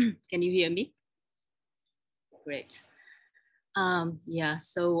 can you hear me? Great. Yeah,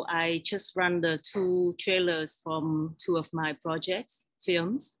 so I just run the 2 trailers from 2 of my projects,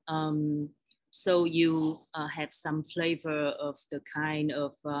 films. So you have some flavor of the kind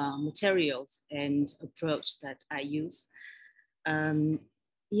of materials and approach that I use.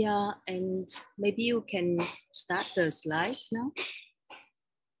 Yeah, and maybe you can start the slides now.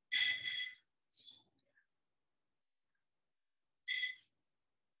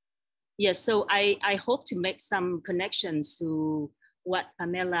 Yes, so I hope to make some connections to what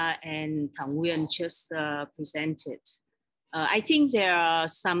Pamela and Thao Nguyen just presented. I think there are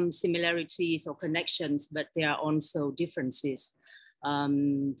some similarities or connections, but there are also differences.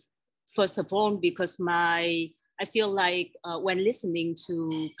 First of all, because I feel like when listening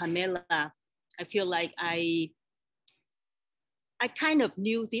to Pamela, I feel like I kind of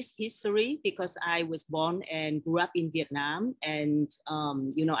knew this history because I was born and grew up in Vietnam. And,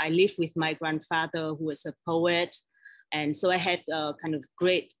 you know, I lived with my grandfather who was a poet. And so I had kind of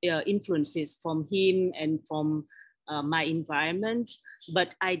great influences from him and from my environment.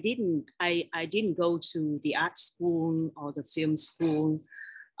 But I didn't go to the art school or the film school.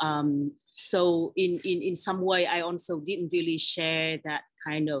 So in some way, I also didn't really share that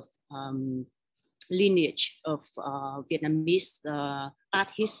kind of lineage of Vietnamese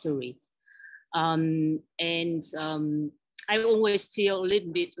art history. I always feel a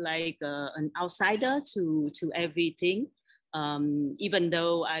little bit like an outsider to everything, even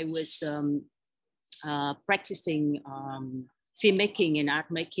though I was practicing filmmaking and art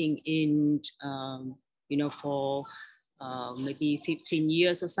making in, you know, for maybe 15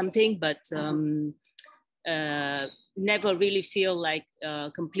 years or something, but never really feel like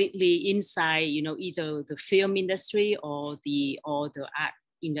completely inside, you know, either the film industry or the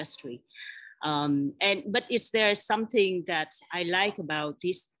industry. But there something that I like about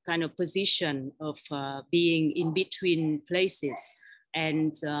this kind of position of being in between places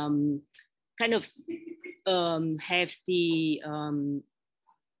and kind of have the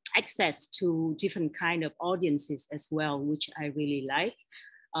access to different kind of audiences as well, which I really like.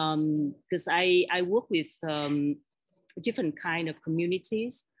 Because I work with different kind of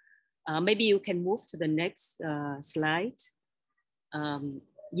communities. Maybe you can move to the next slide.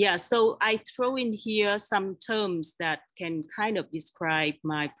 Yeah, so I throw in here some terms that can kind of describe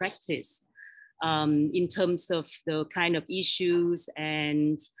my practice in terms of the kind of issues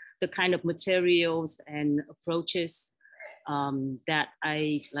and the kind of materials and approaches that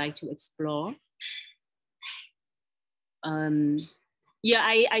I like to explore. Yeah,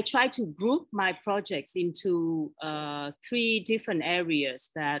 I try to group my projects into 3 different areas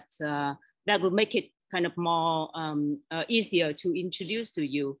that will make it kind of more easier to introduce to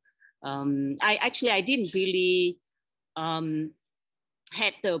you. I didn't really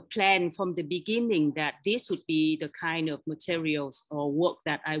had the plan from the beginning that this would be the kind of materials or work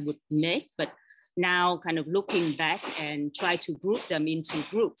that I would make, but now kind of looking back and try to group them into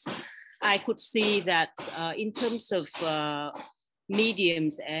groups, I could see that in terms of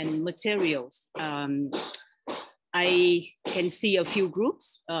mediums and materials, I can see a few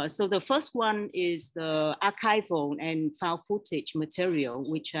groups. So the first one is the archival and found footage material,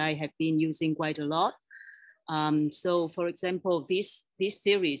 which I have been using quite a lot. So for example, this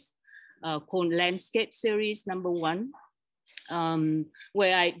series called Landscape Series #1,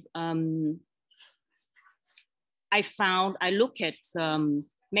 where I look at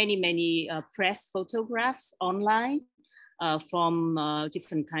many press photographs online from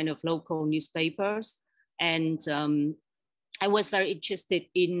different kind of local newspapers. And I was very interested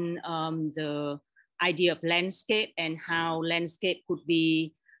in the idea of landscape and how landscape could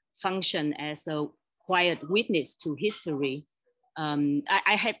be function as a quiet witness to history.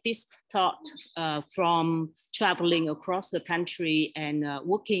 I had this thought from traveling across the country and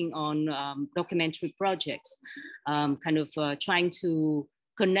working on documentary projects, kind of trying to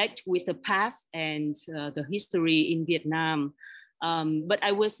connect with the past and the history in Vietnam. But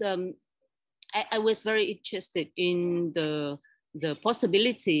I was very interested in the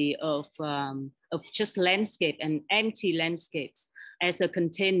possibility of just landscape and empty landscapes as a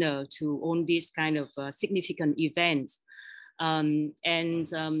container to own these kind of significant events.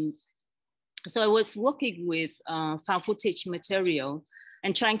 So I was working with found footage material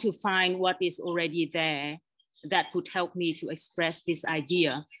and trying to find what is already there that could help me to express this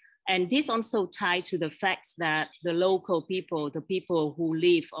idea. And this also tied to the fact that the local people, the people who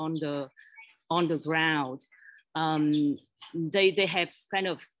live on the ground, they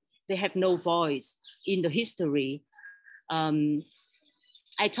have no voice in the history.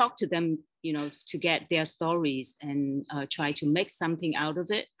 I talked to them, you know, to get their stories and try to make something out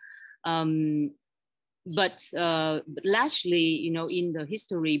of it. But largely, you know, in the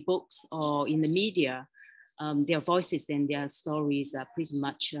history books or in the media, their voices and their stories are pretty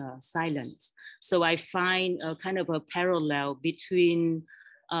much silent. So I find a kind of a parallel between,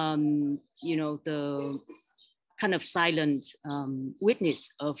 you know, the kind of silent witness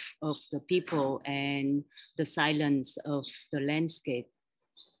of the people and the silence of the landscape.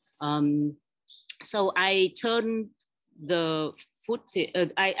 So I turned the footage,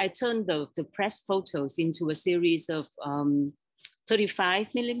 I turned the press photos into a series of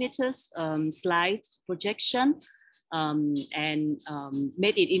 35mm slide projection and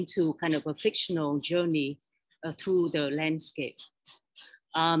made it into kind of a fictional journey through the landscape.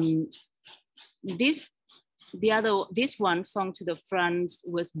 This one, Song to the Front,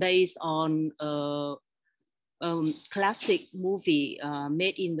 was based on a classic movie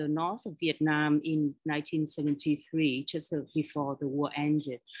made in the north of Vietnam in 1973, just before the war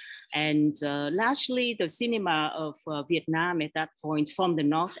ended. And largely the cinema of Vietnam at that point, from the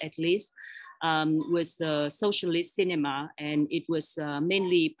north at least, was socialist cinema, and it was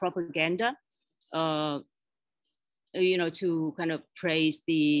mainly propaganda, you know, to kind of praise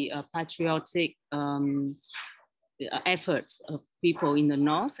the patriotic efforts of people in the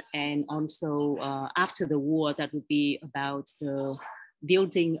north, and also after the war, that would be about the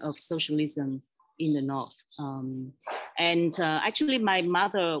building of socialism in the north. Actually, my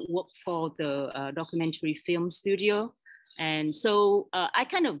mother worked for the documentary film studio, and so I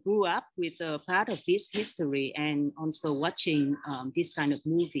kind of grew up with a part of this history and also watching these kind of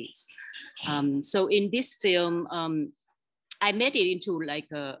movies. So in this film, I made it into like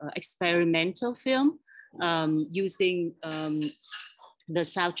an experimental film, using the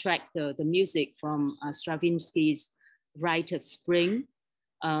soundtrack, the music from Stravinsky's Rite of Spring.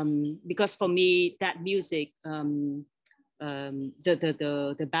 because for me that music, the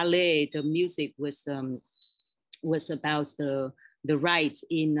ballet, the music was about the rights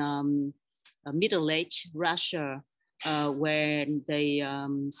in Middle Age Russia, when they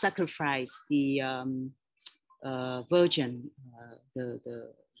sacrificed the virgin, the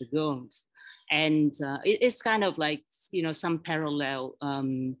girls, and it's kind of like, you know, some parallel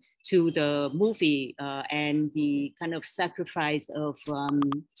to the movie and the kind of sacrifice of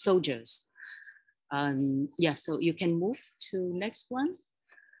soldiers. Yeah, so you can move to next one.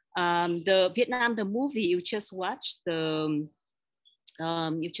 The Vietnam, the movie, you just watched the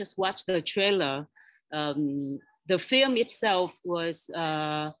trailer. The film itself was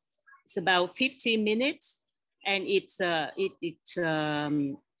it's about 15 minutes, and it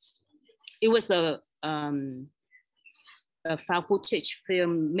was a found footage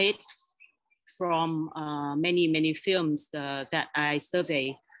film made from many films that I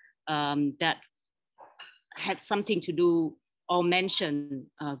surveyed that had something to do or mention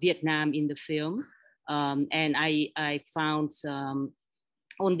Vietnam in the film, and I found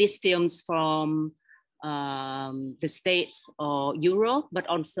on these films from the States or Europe, but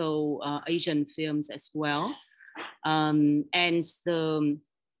also Asian films as well. And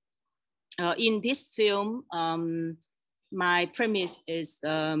in this film, my premise is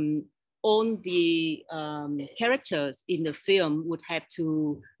all the characters in the film would have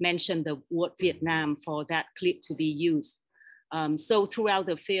to mention the word Vietnam for that clip to be used. So throughout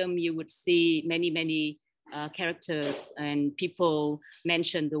the film, you would see many characters and people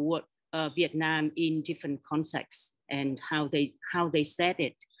mention the word Vietnam in different contexts and how they said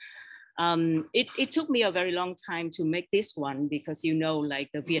it. It took me a very long time to make this one because, you know, like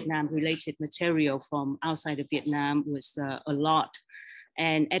the Vietnam related material from outside of Vietnam was a lot.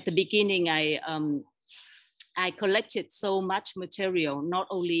 And at the beginning, I collected so much material, not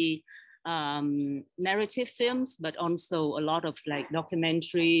only narrative films, but also a lot of like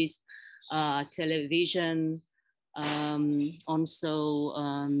documentaries, television, also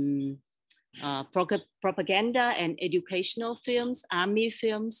propaganda and educational films, army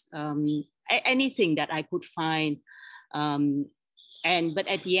films, anything that I could find. But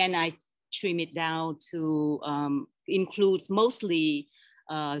at the end, I trim it down to include mostly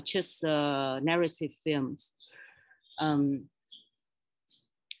just narrative films.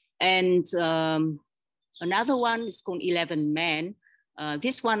 Another one is called 11 Men.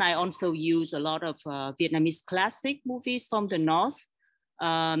 This one I also use a lot of Vietnamese classic movies from the North.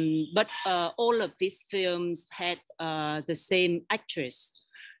 But all of these films had the same actress.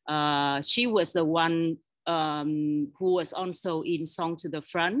 She was the one who was also in Song to the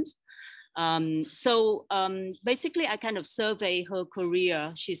Front. Basically, I kind of survey her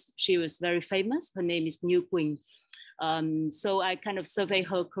career. She was very famous. Her name is Nguyen. So I kind of survey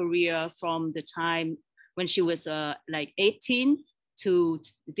her career from the time when she was like 18 to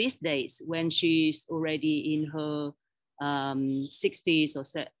these days when she's already in her 60s or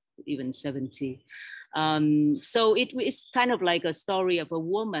even 70. So it's kind of like a story of a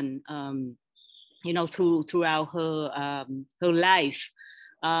woman, you know, throughout her life.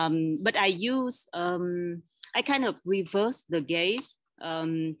 But I use, I kind of reverse the gaze.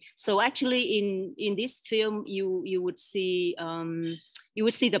 So actually in this film, you would see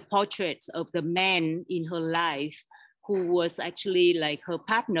the portraits of the man in her life who was actually like her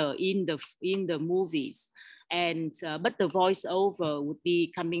partner in the movies. And but the voiceover would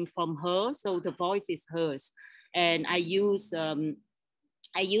be coming from her, so the voice is hers. And I use one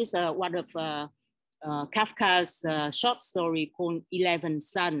of Kafka's short story called 11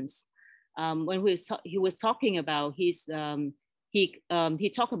 Sons. When he was talking about his, he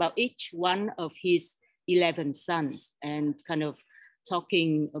talked about each one of his 11 sons and kind of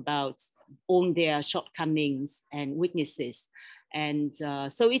talking about all their shortcomings and weaknesses. And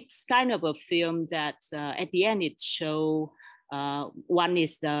so it's kind of a film that at the end it shows one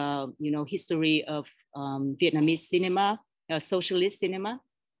is the history of Vietnamese cinema, socialist cinema,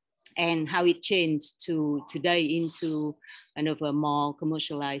 and how it changed to today into kind of a more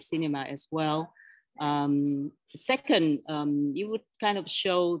commercialized cinema as well. Second, you would kind of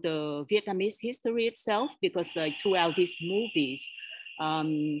show the Vietnamese history itself, because like throughout these movies,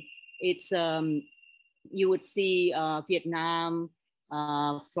 it's you would see Vietnam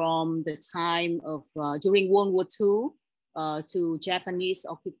from the time of during World War II to Japanese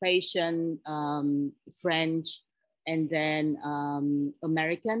occupation, French, and then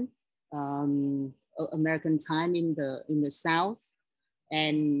American time in the South,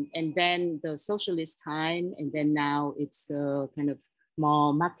 and then the socialist time, and then now it's kind of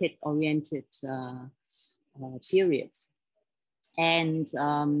more market-oriented periods. And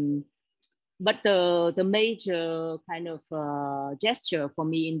but the major kind of gesture for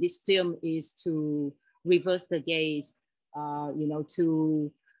me in this film is to reverse the gaze, you know,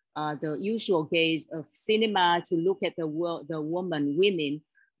 to the usual gaze of cinema, to look at the women,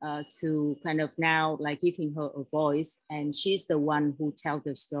 to kind of now like giving her a voice, and she's the one who tells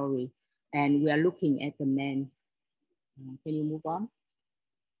the story, and we are looking at the men. Can you move on?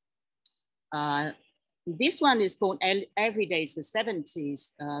 This one is called Every Day is the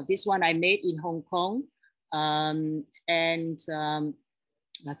 70s. This one I made in Hong Kong, and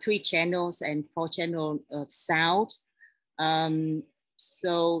 3 channels and 4 channels of sound.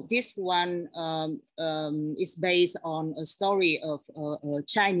 So this one is based on a story of a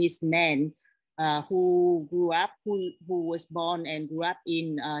Chinese man who grew up, who was born and grew up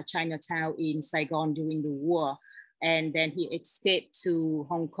in Chinatown in Saigon during the war. And then he escaped to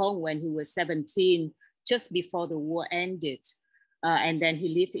Hong Kong when he was 17, just before the war ended. And then he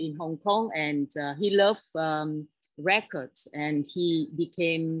lived in Hong Kong, and he loved records, and he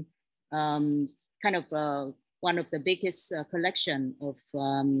became kind of one of the biggest collection of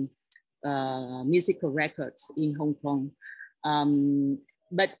musical records in Hong Kong.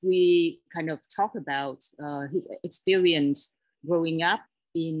 But we kind of talk about his experience growing up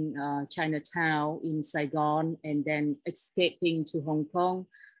in Chinatown, in Saigon, and then escaping to Hong Kong.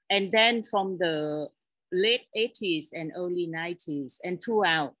 And then from the late 80s and early 90s, and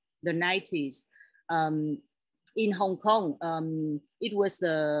throughout the 90s, in Hong Kong, it was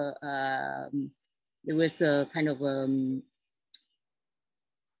there was a kind of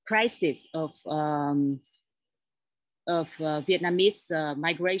crisis of Vietnamese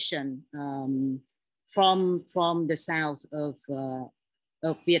migration from the south of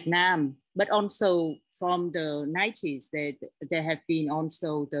Vietnam, but also from the 90s, there have been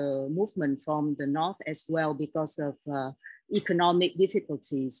also the movement from the north as well because of economic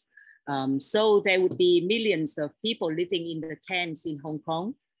difficulties. So there would be millions of people living in the camps in Hong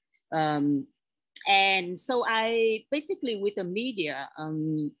Kong. And so I basically, with the media,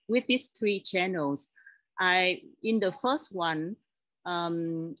 with these 3 channels, in the first one,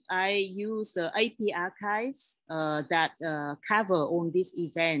 I use the AP archives that cover all these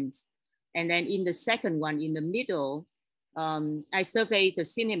events. And then in the second one, in the middle, I surveyed the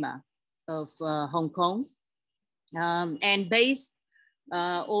cinema of Hong Kong. And based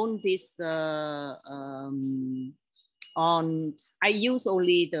on this, I use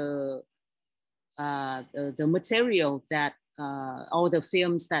only the material that, all the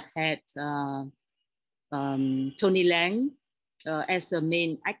films that had Tony Leung as the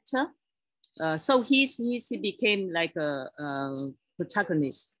main actor. So he became like a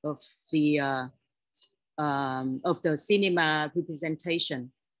protagonist of the cinema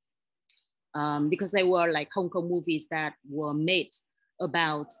representation, because they were like Hong Kong movies that were made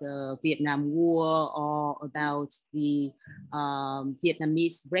about Vietnam War or about the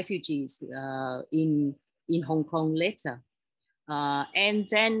Vietnamese refugees in Hong Kong later. And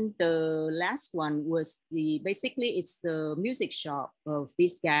then the last one was basically it's the music shop of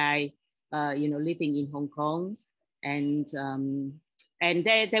this guy, you know, living in Hong Kong. And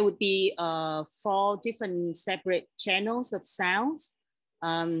there would be 4 different separate channels of sounds.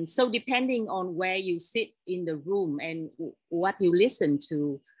 So depending on where you sit in the room and what you listen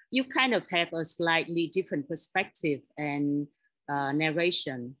to, you kind of have a slightly different perspective and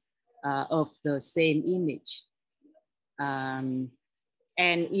narration of the same image. And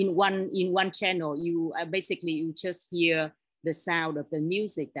in one channel, you basically you just hear the sound of the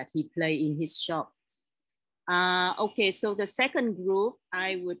music that he play in his shop. Okay, so the second group,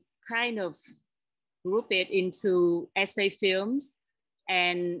 I would kind of group it into essay films,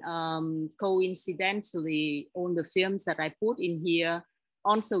 and coincidentally, all the films that I put in here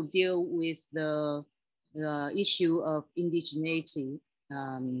also deal with the issue of indigeneity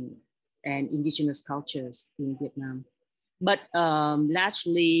and indigenous cultures in Vietnam. But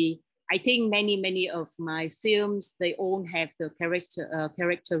largely, I think many of my films, they all have the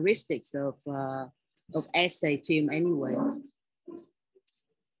characteristics of essay film anyway.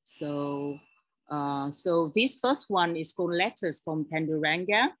 So this first one is called Letters from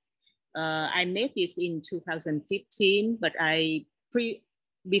Panduranga. I made this in 2015, but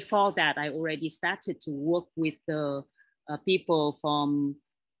before that, I already started to work with the people from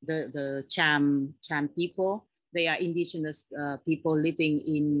the Cham people. They are indigenous people living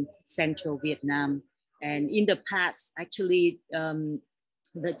in central Vietnam. And in the past, actually,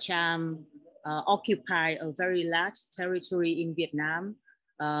 the Cham occupy a very large territory in Vietnam.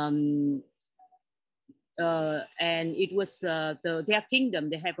 And it was their kingdom.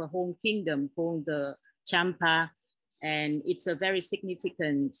 They have a home kingdom called the Champa. and it's a very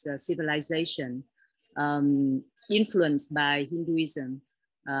significant civilization influenced by Hinduism.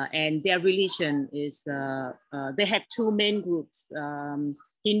 And their religion is, they have two main groups,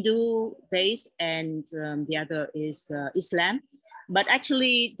 Hindu-based and the other is Islam. But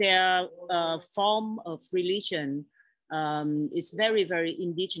actually their form of religion is very, very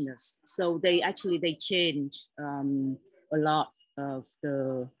indigenous. So they change a lot of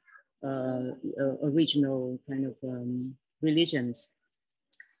the original kind of religions.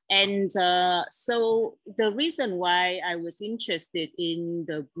 And so the reason why I was interested in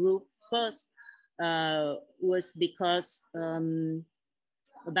the group first was because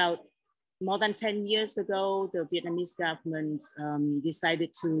about more than 10 years ago, the Vietnamese government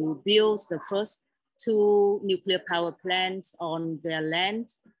decided to build the first 2 nuclear power plants on their land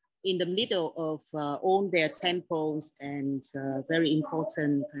in the middle of all their temples and very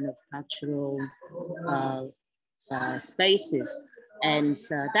important kind of cultural spaces. And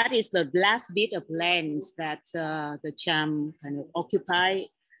that is the last bit of land that the Cham kind of occupy.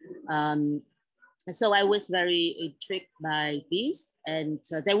 So I was very intrigued by this, and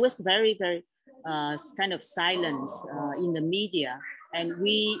there was very, very kind of silence in the media. And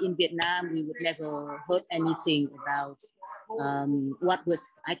we in Vietnam, we would never heard anything about what was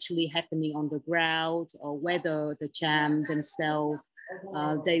actually happening on the ground, or whether the Cham themselves,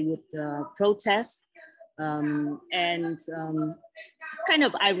 they would protest. Kind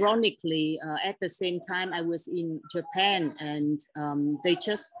of ironically, at the same time, I was in Japan, and they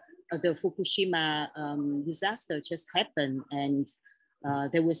just, the Fukushima disaster just happened, and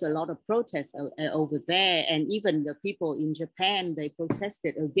there was a lot of protests over there. And even the people in Japan, they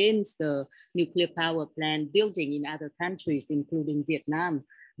protested against the nuclear power plant building in other countries, including Vietnam.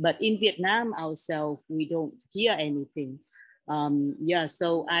 But in Vietnam ourselves, we don't hear anything.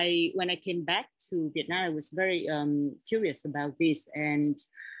 So when I came back to Vietnam, I was very curious about this, and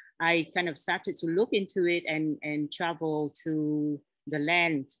I kind of started to look into it and travel to the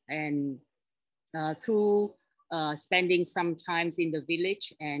land, and through spending some times in the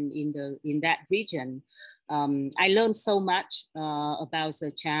village and in that region, I learned so much about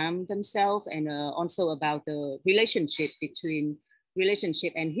the Cham themselves, and also about the relationship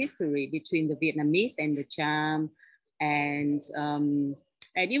and history between the Vietnamese and the Cham. And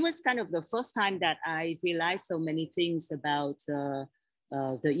it was kind of the first time that I realized so many things about the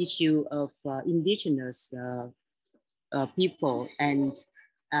issue of indigenous people. And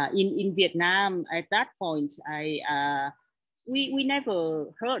in Vietnam, at that point, we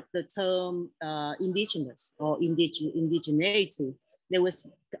never heard the term indigenous or indigeneity. There was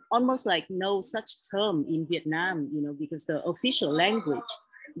almost like no such term in Vietnam, you know, because the official language,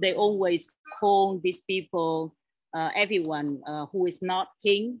 they always call these people, everyone who is not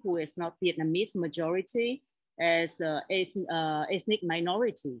King, who is not Vietnamese majority, as ethnic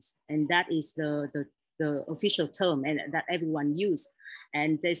minorities. And that is the official term, and that everyone use.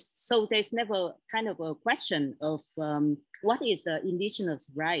 And there's never kind of a question of what is indigenous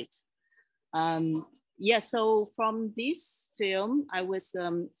right. So from this film, I was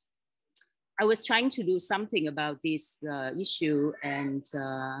trying to do something about this issue, and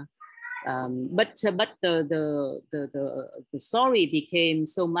but the story became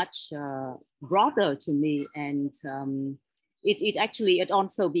so much broader to me, and it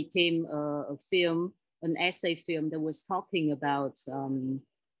also became a film, an essay film that was talking about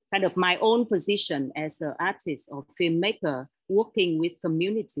kind of my own position as an artist or filmmaker working with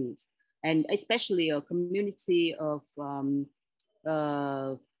communities, and especially a community of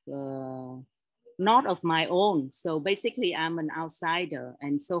not of my own. So basically I'm an outsider.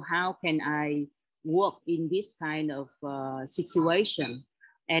 And so how can I work in this kind of situation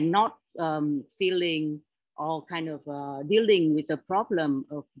and not feeling or kind of dealing with the problem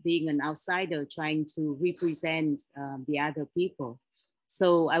of being an outsider trying to represent the other people.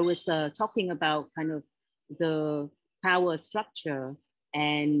 So I was talking about kind of the power structure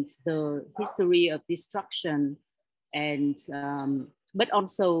and the history of destruction, and but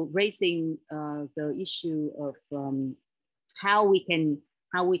also raising the issue of how we can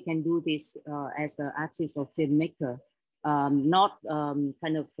do this as an artist or filmmaker, not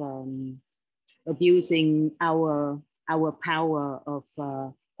kind of abusing our power of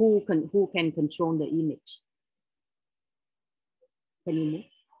who can control the image. Can you move?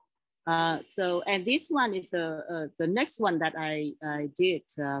 So, and this one is the next one that I did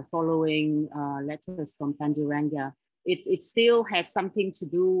following letters from Panduranga. It still has something to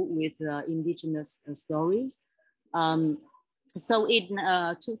do with indigenous stories. So in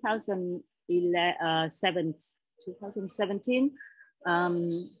 2017,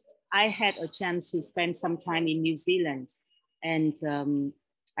 I had a chance to spend some time in New Zealand, and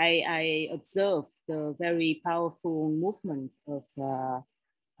I observed the very powerful movement of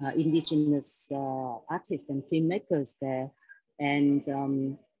indigenous artists and filmmakers there, and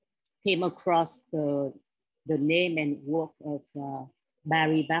came across the name and work of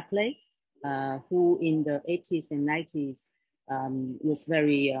Barry Barclay, who in the 80s and 90s was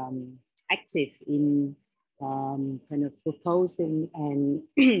very active in kind of proposing, and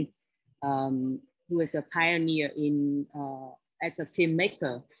who was a pioneer in as a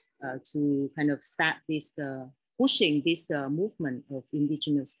filmmaker to kind of start this pushing this movement of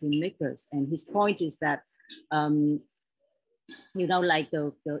indigenous filmmakers. And his point is that you know, like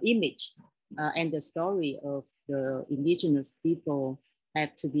the image and the story of the indigenous people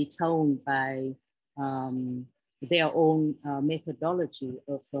have to be told by their own methodology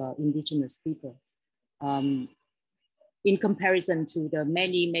of indigenous people. In comparison to the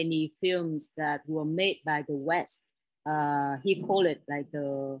many films that were made by the West, he called it like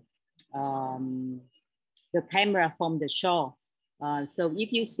the camera from the shore. So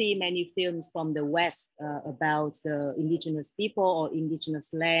if you see many films from the West about the indigenous people or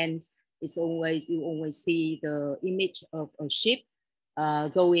indigenous lands, it's always, you always see the image of a ship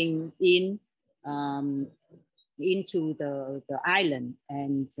going in into the island,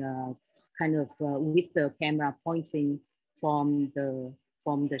 and kind of with the camera pointing from the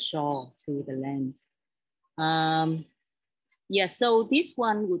shore to the land. Yeah, so this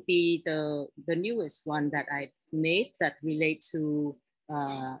one would be the newest one that I made that relate to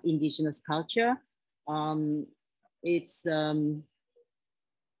indigenous culture. It's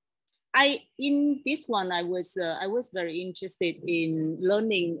in this one I was very interested in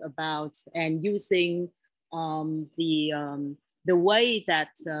learning about and using the way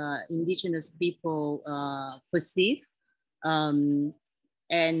that indigenous people perceive in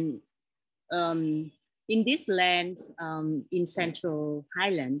this land, in Central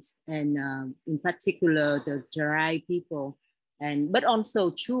Highlands, and in particular the Jarai people, but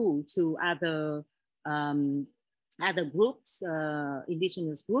also true to other groups,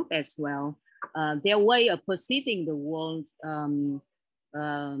 indigenous group as well. Their way of perceiving the world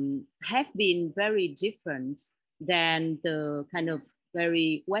have been very different than the kind of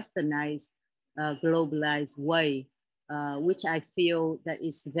very westernized, globalized way, which I feel that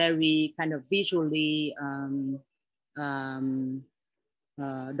is very kind of visually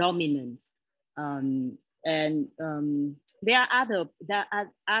dominant. There are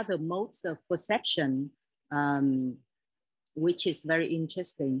other modes of perception, which is very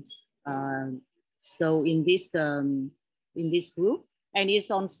interesting. So in this group, and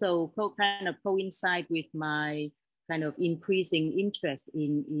it's also kind of coincide with my kind of increasing interest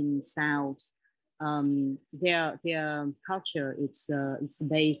in sound. Their culture, it's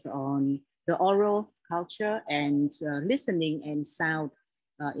based on the oral culture, and listening and sound.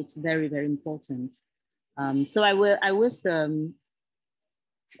 It's very, very important. So I was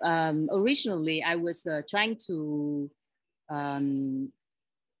originally I was trying to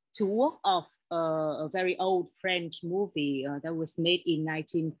work off a very old French movie that was made in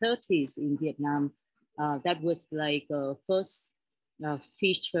 1930s in Vietnam. That was like a first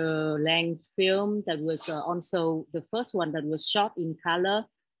feature-length film that was also the first one that was shot in color,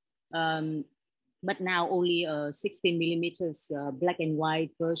 but now only a 16 millimeters black and white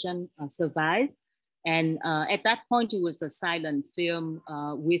version survived. And at that point, it was a silent film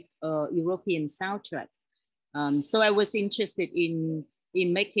with a European soundtrack. So I was interested in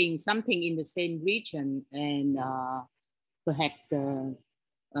making something in the same region, and perhaps the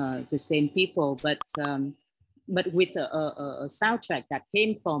same people, but with a soundtrack that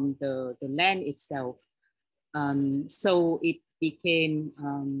came from the land itself. So it became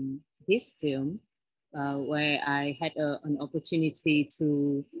this film where I had an opportunity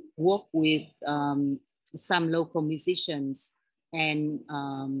to work with some local musicians and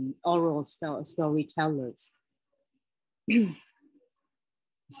oral storytellers.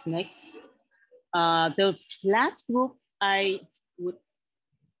 Next. The last group I would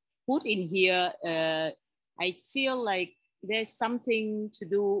put in here, I feel like there's something to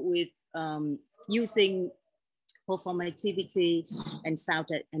do with using performativity and sound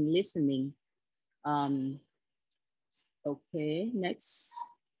and listening. Okay, next.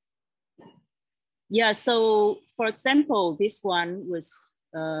 Yeah, so for example, this one was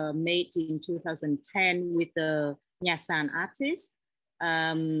made in 2010 with the Nha San artist.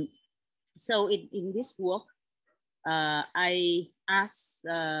 So in this work, I asked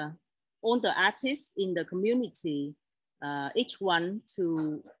all the artists in the community, each one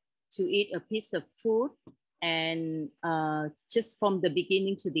to eat a piece of food and just from the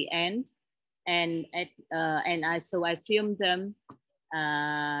beginning to the end. And so I filmed them,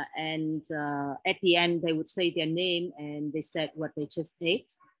 and at the end they would say their name and they said what they just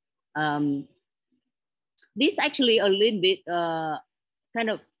ate. This actually a little bit kind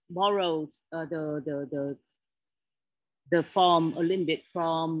of borrowed the form a little bit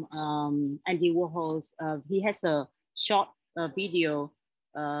from Andy Warhol's. He has a short video.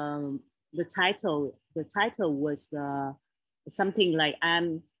 The title was something like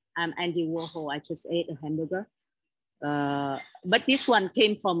I'm Andy Warhol, I just ate a hamburger. But this one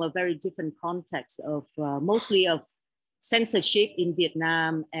came from a very different context of mostly of censorship in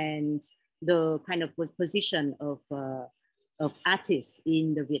Vietnam and the kind of position of artists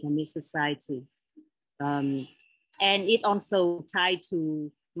in the Vietnamese society. And it also tied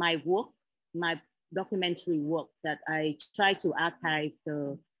to my work, my documentary work, that I try to archive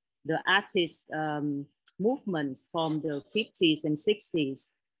the artist movements from the 50s and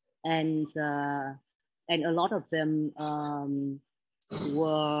 60s. And a lot of them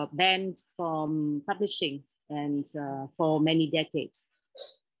were banned from publishing and for many decades.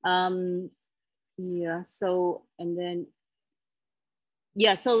 Yeah, so, and then,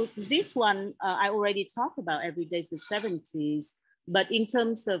 yeah, so this one I already talked about every day, the 70s, but in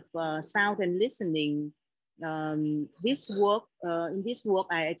terms of sound and listening, in this work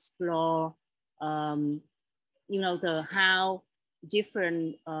I explore, you know, how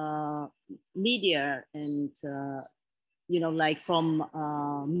different media and, you know, like from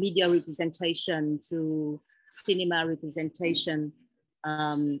media representation to cinema representation,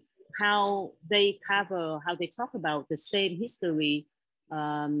 how they cover, how they talk about the same history,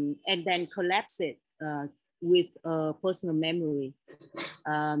 and then collapse it with personal memory,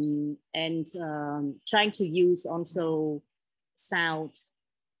 and trying to use also sound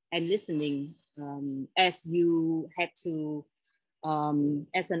and listening, as you have to,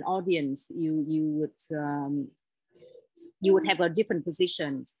 as an audience, you would have a different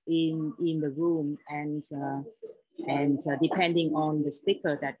position in the room, and depending on the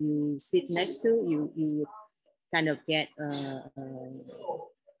speaker that you sit next to, you would kind of get a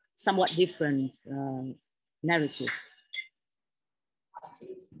somewhat different narrative.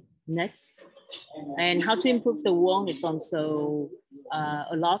 Next. And how to improve the world is also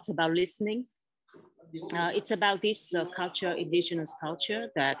a lot about listening. It's about this culture, indigenous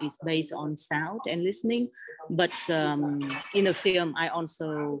culture, that is based on sound and listening. But in the film, I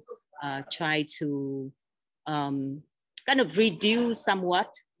also try to kind of reduce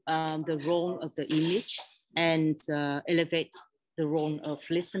somewhat the role of the image and elevate the role of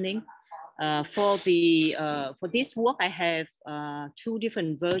listening. For this work, I have two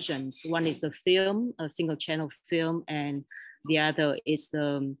different versions. One is the film, a single channel film, and the other is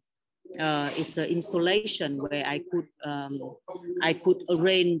the it's an installation where I could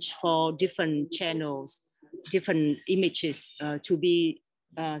arrange for different channels, different images to be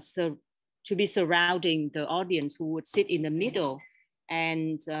surrounding the audience, who would sit in the middle,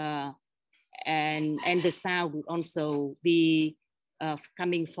 and the sound would also be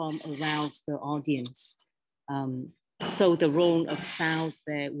coming from around the audience. So the role of sounds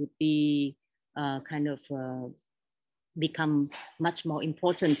there would be kind of become much more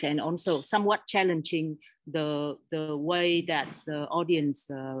important, and also somewhat challenging the way that the audience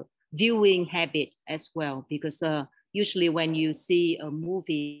viewing habit as well, because usually when you see a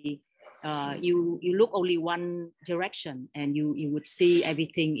movie, you look only one direction, and you would see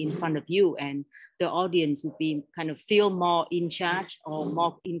everything in front of you, and the audience would be kind of feel more in charge or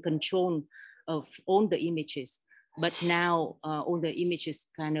more in control of all the images. But now all the images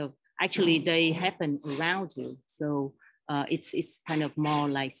kind of, actually they happen around you. So it's kind of more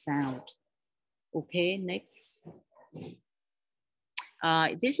like sound. Okay, next.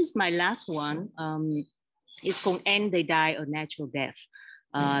 This is my last one. It's called "And They Die a Natural Death."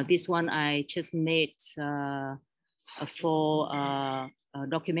 This one I just made for a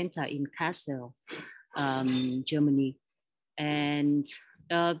documentary in Kassel, Germany. And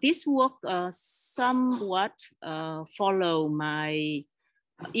this work somewhat follow my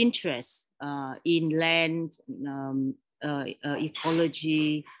interest in land,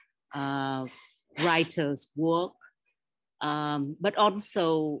 ecology, writers' work, but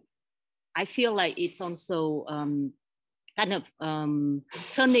also I feel like it's also kind of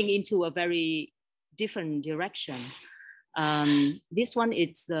turning into a very different direction. This one,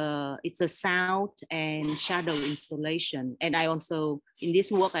 it's a sound and shadow installation, and I also, in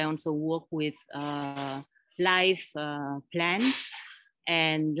this work, I also work with live plants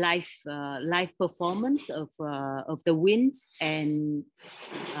and live performance of the wind and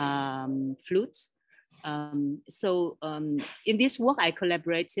flutes. In this work, I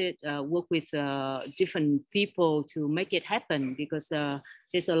collaborated, work with different people to make it happen because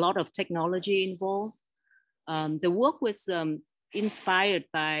there's a lot of technology involved. The work was inspired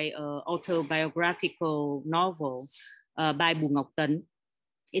by an autobiographical novel by Bùi Ngọc Tấn.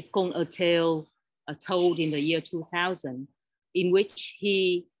 It's called A Tale Told in the Year 2000, in which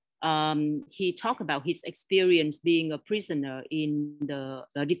he talked about his experience being a prisoner in the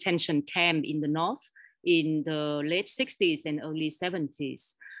detention camp in the north in the late 60s and early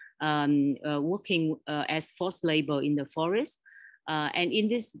 70s, working as forced labor in the forest. And in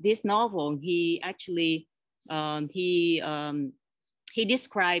this novel, he actually he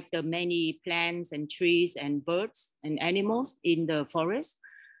described the many plants and trees and birds and animals in the forest.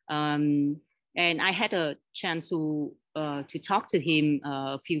 And I had a chance to talk to him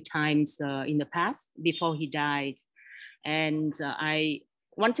a few times in the past before he died. And I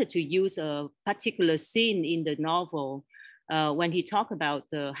wanted to use a particular scene in the novel when he talked about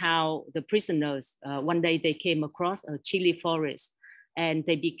how the prisoners, one day they came across a chili forest and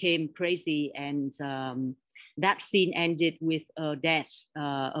they became crazy, and that scene ended with a death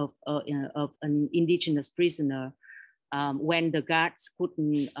of an indigenous prisoner when the guards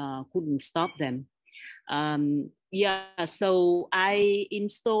couldn't stop them. So I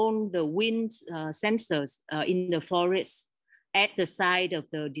installed the wind sensors in the forest at the side of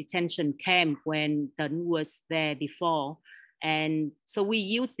the detention camp when Tấn was there before. And so we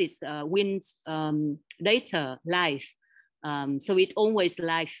use this wind data live. So it always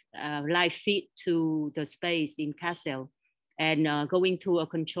live feed to the space in Kassel and going through a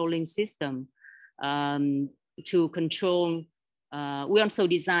controlling system to control. We also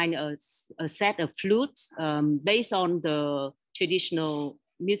designed a set of flutes based on the traditional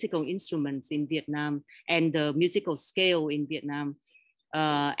musical instruments in Vietnam and the musical scale in Vietnam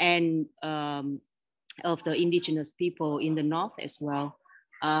and of the indigenous people in the north as well.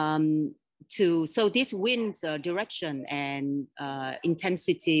 So this wind direction and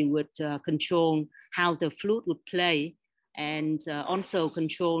intensity would control how the flute would play, and also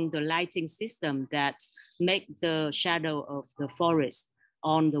control the lighting system that make the shadow of the forest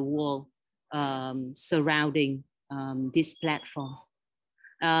on the wall surrounding this platform.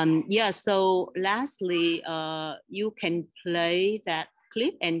 So lastly, you can play that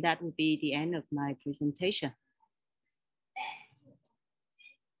clip, and that will be the end of my presentation.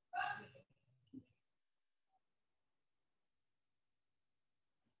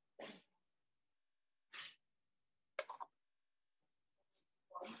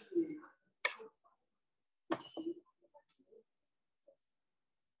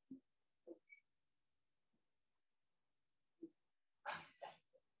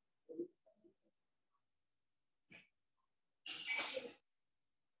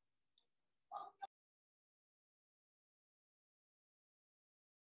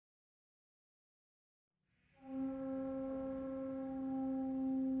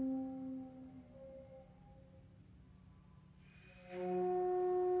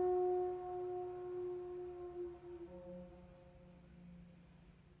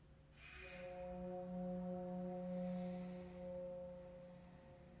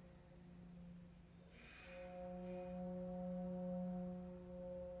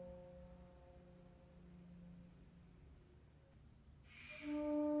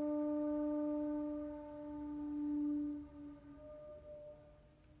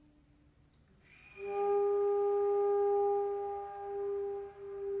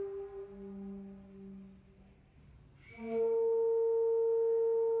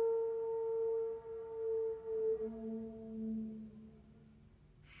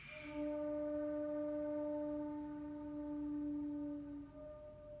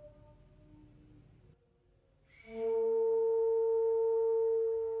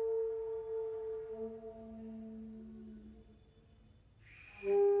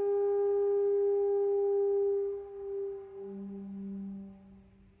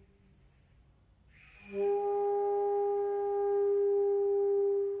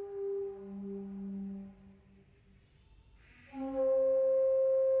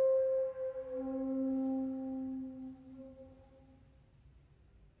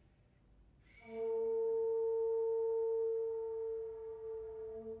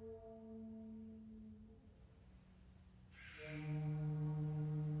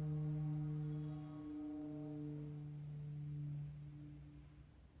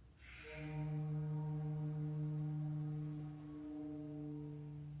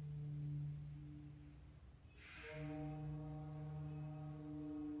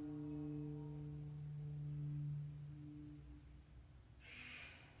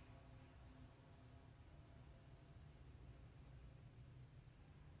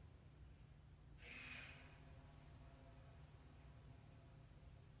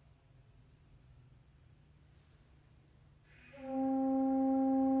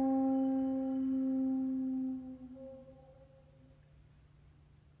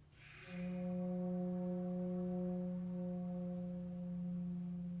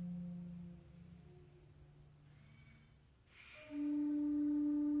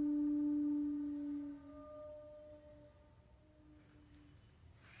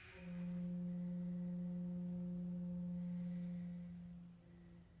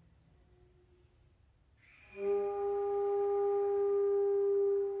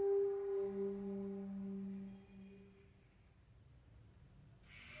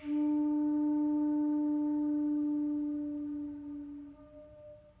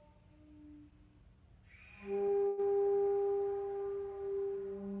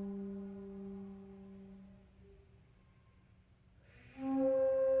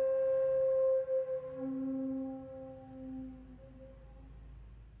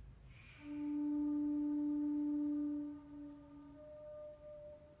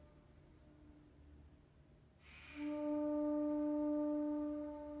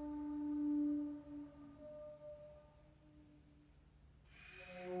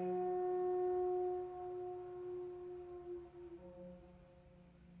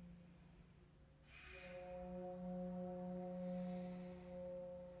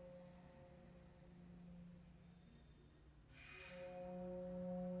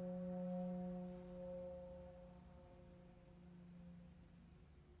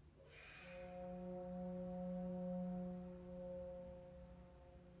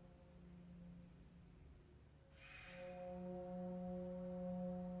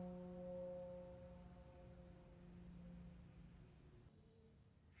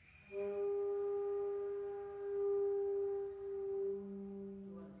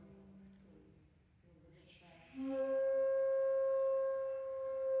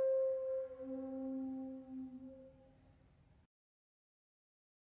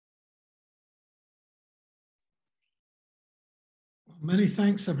 Many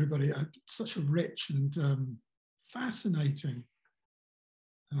thanks, everybody. Such a rich and fascinating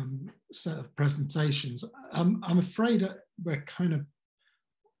set of presentations. I'm afraid we're kind of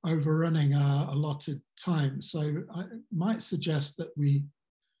overrunning our allotted time, so I might suggest that we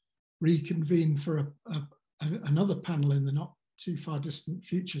reconvene for another panel in the not too far distant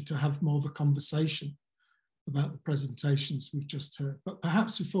future to have more of a conversation about the presentations we've just heard. But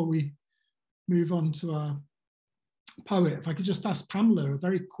perhaps before we move on to our poet, if I could just ask Pamela a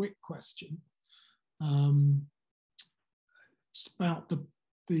very quick question. It's about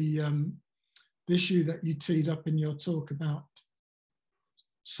the issue that you teed up in your talk about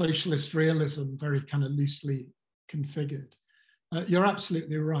socialist realism, very kind of loosely configured. You're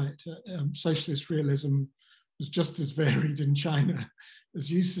absolutely right. Socialist realism was just as varied in China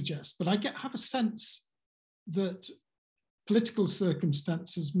as you suggest, but I have a sense that political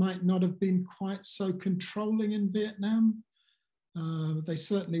circumstances might not have been quite so controlling in Vietnam. They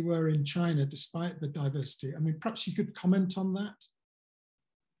certainly were in China, despite the diversity. I mean, perhaps you could comment on that.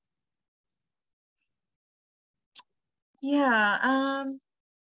 Yeah,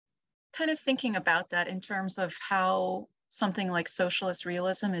 kind of thinking about that in terms of how something like socialist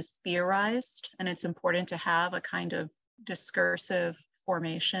realism is theorized, and it's important to have a kind of discursive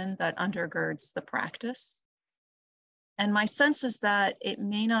formation that undergirds the practice. And my sense is that it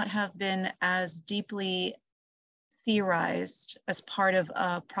may not have been as deeply theorized as part of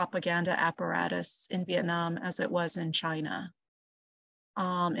a propaganda apparatus in Vietnam as it was in China,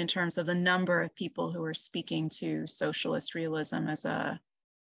 in terms of the number of people who are speaking to socialist realism as a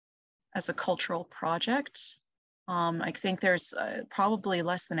cultural project. I think there's probably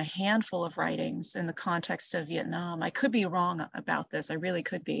less than a handful of writings in the context of Vietnam. I could be wrong about this, I really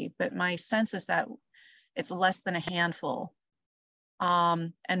could be, but my sense is that it's less than a handful.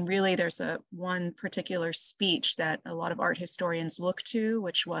 And really there's one particular speech that a lot of art historians look to,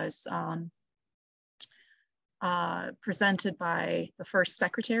 which was presented by the first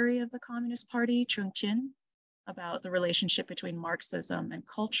secretary of the Communist Party, Trung Chin, about the relationship between Marxism and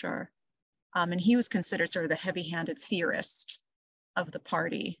culture. And he was considered sort of the heavy-handed theorist of the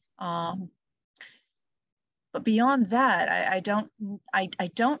party. But beyond that, I don't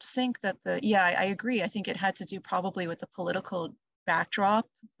think that I agree. I think it had to do probably with the political backdrop,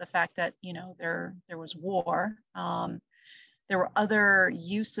 the fact that, you know, there was war. There were other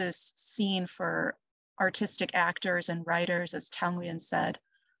uses seen for artistic actors and writers, as Thao Nguyen said,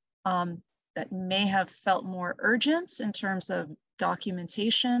 that may have felt more urgent in terms of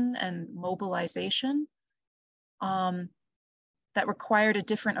documentation and mobilization, that required a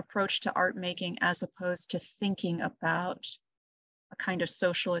different approach to art making as opposed to thinking about a kind of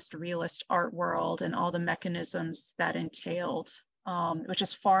socialist realist art world and all the mechanisms that entailed, which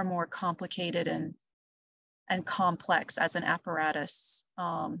is far more complicated and complex as an apparatus,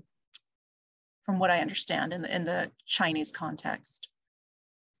 from what I understand in the Chinese context.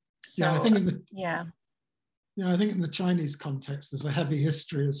 So, yeah, I think I think in the Chinese context, there's a heavy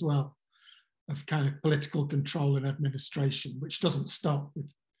history as well of kind of political control and administration, which doesn't stop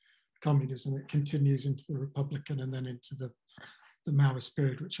with communism. It continues into the Republican and then into the Maoist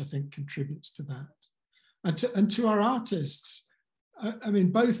period, which I think contributes to that. And to our artists, I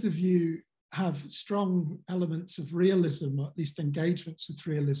mean, both of you have strong elements of realism, or at least engagements with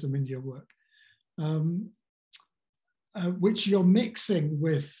realism in your work, which you're mixing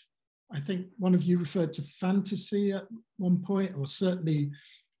with, I think one of you referred to fantasy at one point, or certainly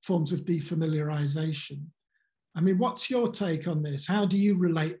forms of defamiliarization. I mean, what's your take on this? How do you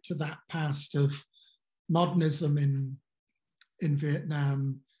relate to that past of modernism in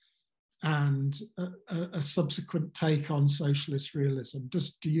Vietnam and a subsequent take on socialist realism?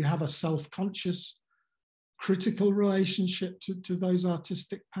 Do you have a self-conscious, critical relationship to those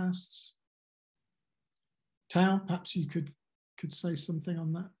artistic pasts? Thao, perhaps you could say something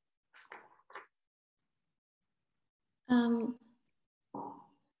on that.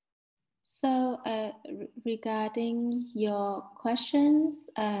 So regarding your questions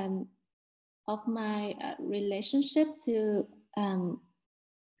of my relationship to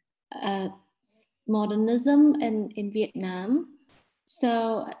modernism in Vietnam,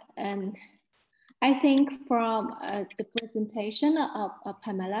 so I think from the presentation of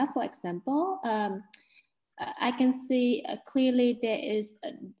Pamela, for example, I can see clearly there is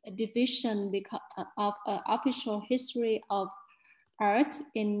a division because of official history of art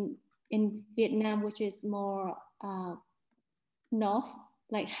in Vietnam, which is more north,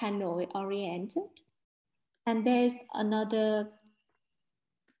 like Hanoi oriented. And there's another,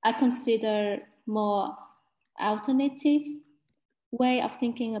 I consider, more alternative way of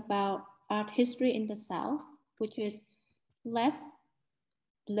thinking about art history in the South, which is less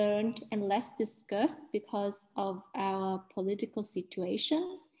learned and less discussed because of our political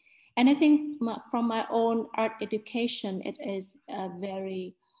situation. And I think from my own art education, it is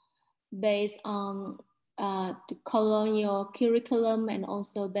very based on the colonial curriculum, and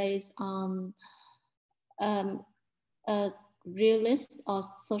also based on a realist or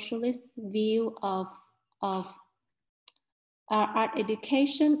socialist view of art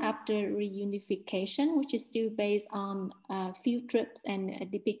education after reunification, which is still based on field trips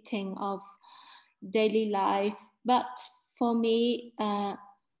and depicting of daily life. But for me,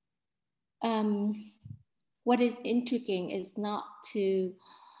 what is intriguing is not to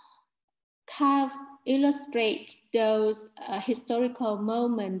illustrate those historical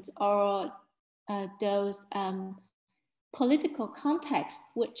moments or those political contexts,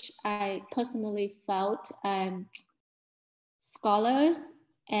 which I personally felt scholars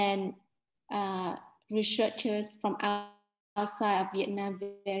and researchers from outside of Vietnam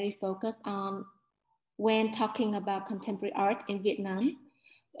very focused on when talking about contemporary art in Vietnam.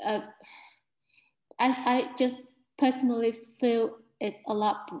 I just personally feel it's a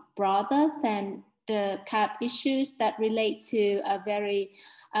lot broader than the kind of issues that relate to a very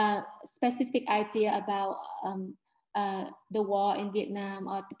specific idea about the war in Vietnam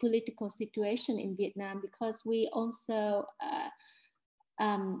or the political situation in Vietnam, because we also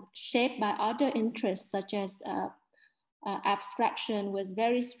shaped by other interests, such as abstraction was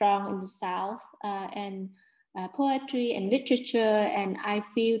very strong in the South, and poetry and literature. And I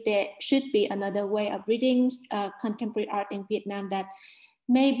feel there should be another way of reading contemporary art in Vietnam that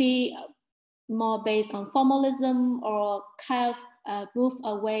may be more based on formalism, or kind of move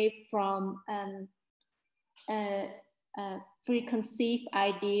away from preconceived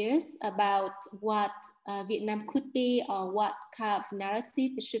ideas about what Vietnam could be, or what kind of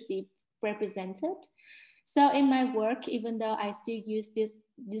narrative it should be represented. So in my work, even though I still use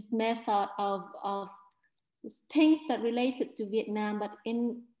this method of things that related to Vietnam, but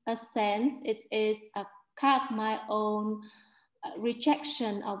in a sense, it is a kind of my own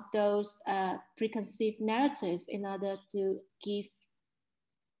rejection of those preconceived narrative in order to give,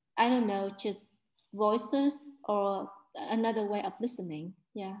 I don't know, just voices or another way of listening.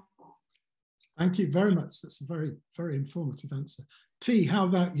 Yeah. Thank you very much. That's a very, very informative answer. T, how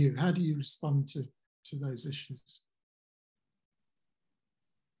about you? How do you respond to those issues?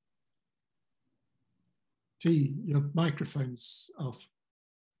 T, your microphone's off.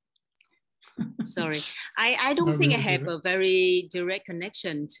 Sorry, I don't think I have a very direct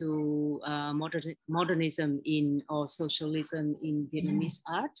connection to modernism or socialism in Vietnamese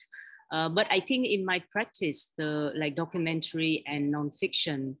art. But I think in my practice, the documentary and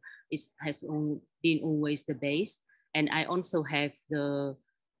nonfiction has been always the base. And I also have the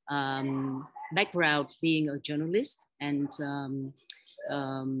background being a journalist, and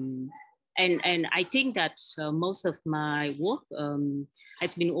I think that most of my work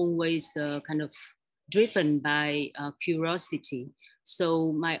has been always kind of driven by curiosity.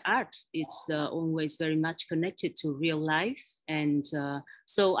 So my art is always very much connected to real life, and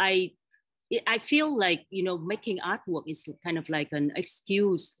so I feel like, making artwork is kind of like an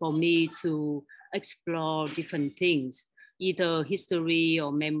excuse for me to explore different things, either history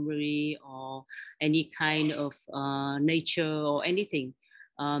or memory or any kind of nature or anything.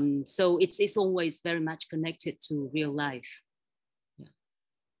 So it's always very much connected to real life. Yeah.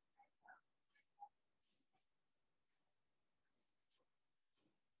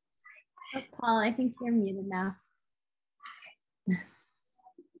 Oh, Paul, I think you're muted now.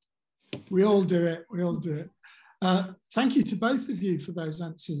 We all do it. We all do it. Thank you to both of you for those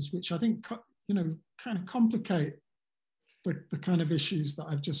answers, which I think, kind of complicate the kind of issues that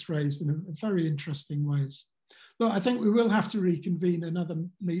I've just raised in very interesting ways. Look, I think we will have to reconvene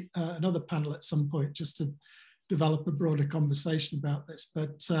another panel at some point just to develop a broader conversation about this.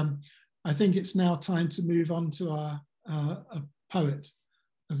 But I think it's now time to move on to our poet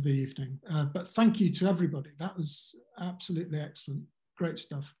of the evening. But thank you to everybody. That was absolutely excellent. Great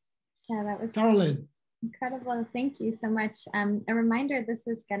stuff. Yeah, that was Carolyn. Incredible. Thank you so much. A reminder, this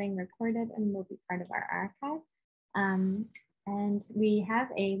is getting recorded and will be part of our archive. And we have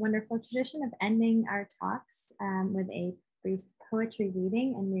a wonderful tradition of ending our talks with a brief poetry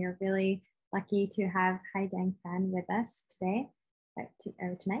reading. And we are really lucky to have Hai-Dang Phan with us today, or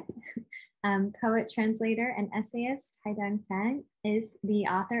tonight. Poet, translator, and essayist Hai-Dang Phan is the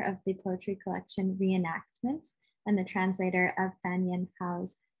author of the poetry collection Reenactments and the translator of Phan Yen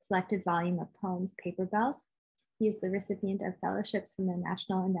Hao's selected volume of poems, Paper Bells. He is the recipient of fellowships from the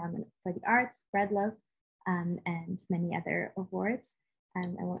National Endowment for the Arts, Breadloaf, and many other awards. I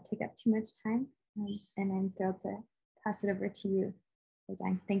won't take up too much time, and I'm thrilled to pass it over to you,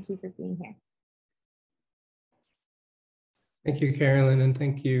 Hai-Dang, thank you for being here. Thank you, Carolyn, and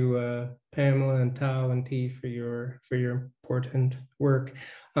thank you, Pamela and Thao and Thi for your important work.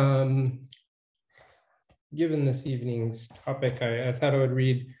 Given this evening's topic, I thought I would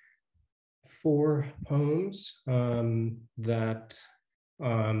read 4 poems that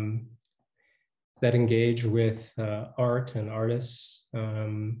engage with art and artists,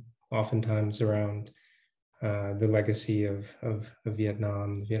 oftentimes around the legacy of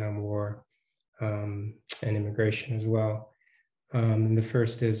Vietnam, the Vietnam War, and immigration as well. And the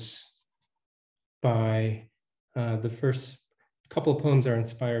first is by, the first couple of poems are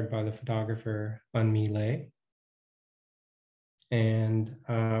inspired by the photographer Nguyen My Le. And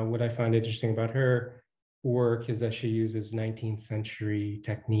what I find interesting about her work is that she uses 19th century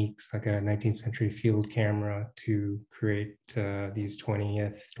techniques, like a 19th century field camera, to create these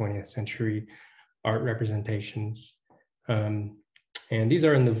 20th century art representations. And these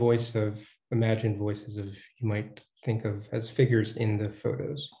are in the voice of, imagined voices of, you might think of as figures in the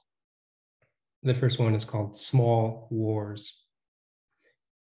photos. The first one is called Small Wars.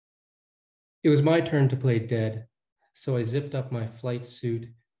 It was my turn to play dead, so I zipped up my flight suit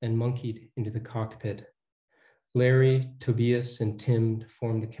and monkeyed into the cockpit. Larry, Tobias, and Tim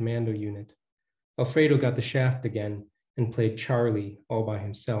formed the commando unit. Alfredo got the shaft again and played Charlie all by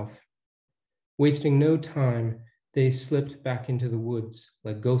himself. Wasting no time, they slipped back into the woods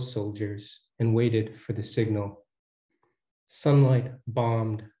like ghost soldiers and waited for the signal. Sunlight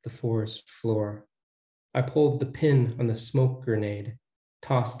bombed the forest floor. I pulled the pin on the smoke grenade,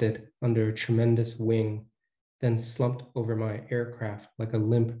 tossed it under a tremendous wing, then slumped over my aircraft like a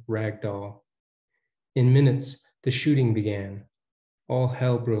limp rag doll. In minutes, the shooting began. All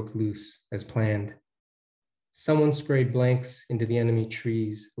hell broke loose as planned. Someone sprayed blanks into the enemy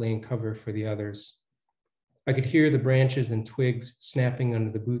trees, laying cover for the others. I could hear the branches and twigs snapping under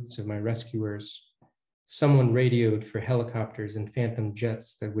the boots of my rescuers. Someone radioed for helicopters and phantom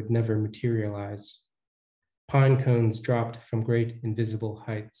jets that would never materialize. Pine cones dropped from great invisible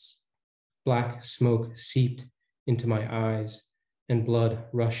heights. Black smoke seeped into my eyes, and blood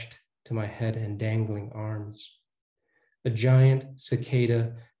rushed to my head and dangling arms. A giant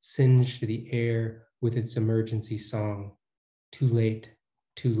cicada singed the air with its emergency song. Too late,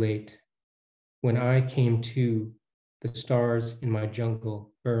 too late. When I came to, the stars in my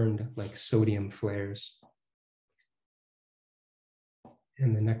jungle burned like sodium flares.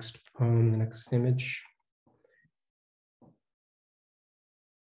 And the next poem, the next image.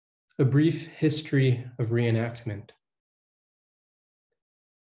 A brief history of reenactment.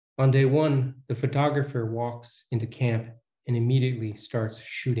 On day 1, the photographer walks into camp and immediately starts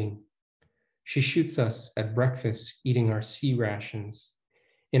shooting. She shoots us at breakfast, eating our sea rations,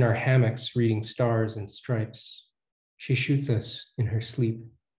 in our hammocks, reading stars and stripes. She shoots us in her sleep.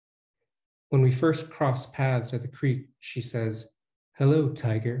 When we first cross paths at the creek, she says, "Hello,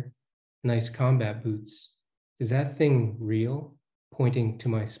 tiger. Nice combat boots. Is that thing real?" Pointing to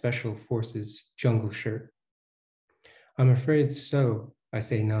my special forces jungle shirt. "I'm afraid so," I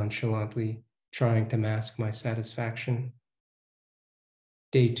say nonchalantly, trying to mask my satisfaction.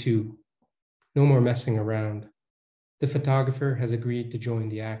 Day 2. No more messing around. The photographer has agreed to join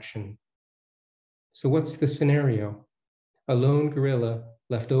the action. So what's the scenario? A lone guerrilla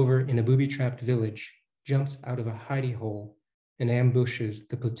left over in a booby-trapped village jumps out of a hidey hole and ambushes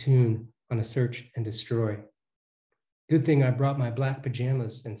the platoon on a search and destroy. Good thing I brought my black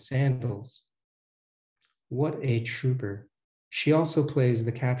pajamas and sandals. What a trooper. She also plays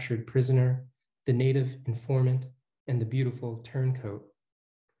the captured prisoner, the native informant, and the beautiful turncoat.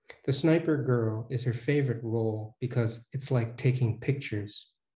 The sniper girl is her favorite role because it's like taking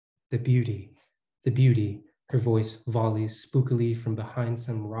pictures. The beauty, her voice volleys spookily from behind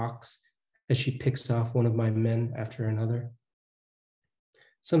some rocks as she picks off one of my men after another.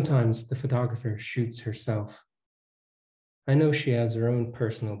 Sometimes the photographer shoots herself. I know she has her own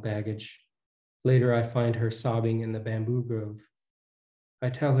personal baggage. Later, I find her sobbing in the bamboo grove.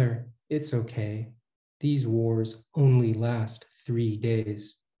 I tell her, it's okay. These wars only last 3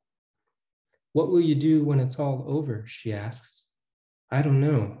 days. What will you do when it's all over? She asks. I don't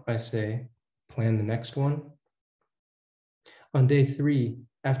know, I say. Plan the next one? On day 3,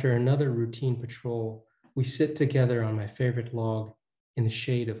 after another routine patrol, we sit together on my favorite log in the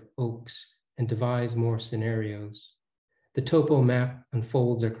shade of oaks and devise more scenarios. The topo map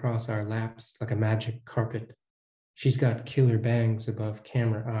unfolds across our laps like a magic carpet. She's got killer bangs above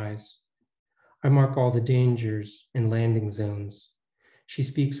camera eyes. I mark all the dangers and landing zones. She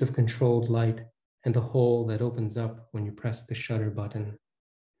speaks of controlled light and the hole that opens up when you press the shutter button.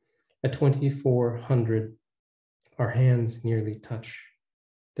 At 2400, our hands nearly touch.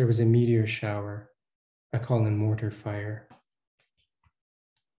 There was a meteor shower. I call in mortar fire.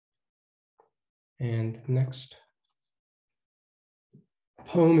 And next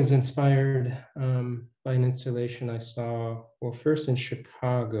poem is inspired by an installation I saw, well, first in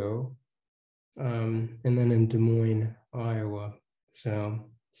Chicago, and then in Des Moines, Iowa. So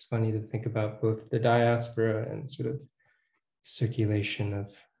it's funny to think about both the diaspora and sort of circulation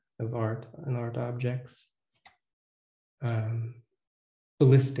of art and art objects.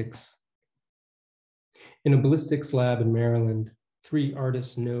 Ballistics. In a ballistics lab in Maryland, 3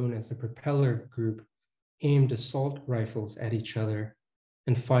 artists known as the Propeller Group aimed assault rifles at each other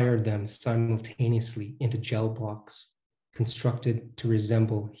and fired them simultaneously into gel blocks constructed to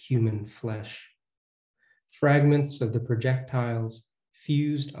resemble human flesh. Fragments of the projectiles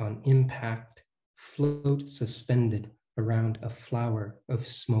fused on impact float suspended around a flower of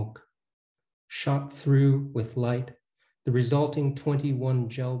smoke. Shot through with light, the resulting 21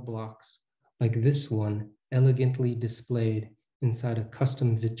 gel blocks, like this one, elegantly displayed inside a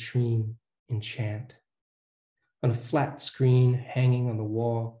custom vitrine, enchant. On a flat screen hanging on the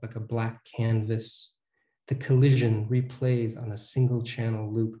wall like a black canvas, the collision replays on a single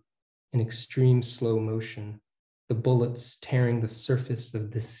channel loop in extreme slow motion, the bullets tearing the surface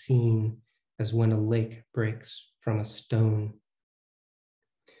of the scene as when a lake breaks from a stone.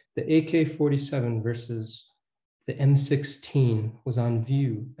 The AK-47 versus the M16 was on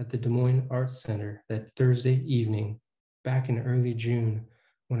view at the Des Moines Arts Center that Thursday evening, back in early June,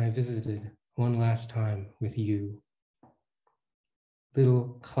 when I visited one last time with you.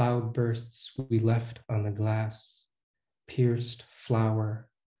 Little cloud bursts we left on the glass, pierced flower,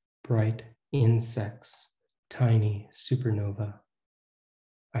 bright insects, tiny supernova.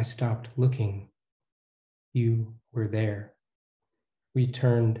 I stopped looking. You were there. We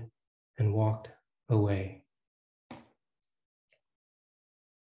turned and walked away.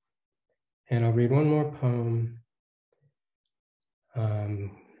 And I'll read one more poem.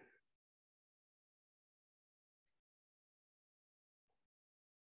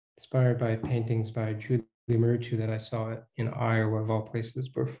 Inspired by paintings by Julie Marutu that I saw in Iowa, of all places,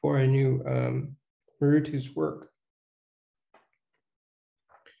 before I knew Marutu's work.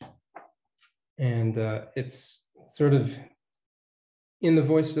 And it's sort of in the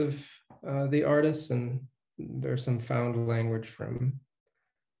voice of the artist, and there's some found language from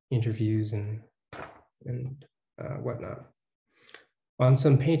interviews and whatnot. On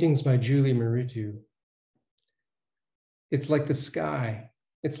some paintings by Julie Marutu, it's like the sky.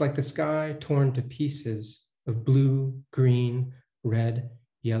 It's like the sky torn to pieces of blue, green, red,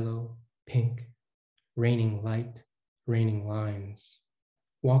 yellow, pink, raining light, raining lines.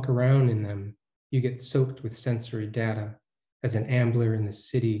 Walk around in them, you get soaked with sensory data. As an ambler in the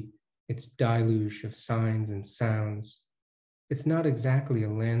city, its deluge of signs and sounds. It's not exactly a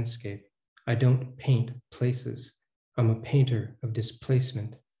landscape. I don't paint places. I'm a painter of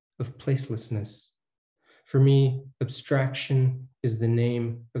displacement, of placelessness. For me, abstraction is the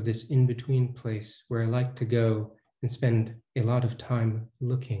name of this in-between place where I like to go and spend a lot of time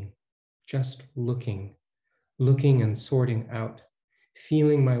looking, just looking and sorting out,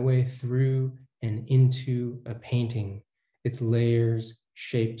 feeling my way through and into a painting, its layers,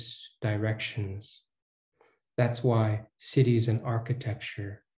 shapes, directions. That's why cities and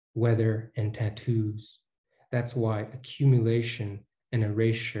architecture, weather and tattoos. That's why accumulation and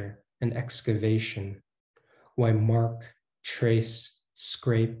erasure and excavation. Why mark, trace,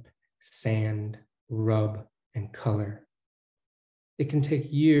 scrape, sand, rub, and color. It can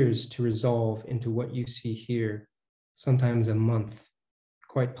take years to resolve into what you see here, sometimes a month,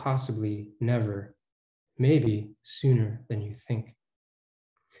 quite possibly never, maybe sooner than you think.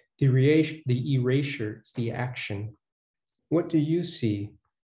 The erasure is the action. What do you see?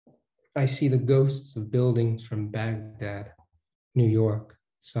 I see the ghosts of buildings from Baghdad, New York,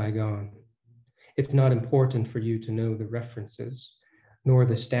 Saigon. It's not important for you to know the references, nor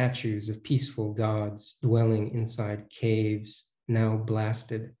the statues of peaceful gods dwelling inside caves, now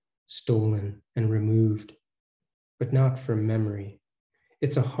blasted, stolen, and removed, but not from memory.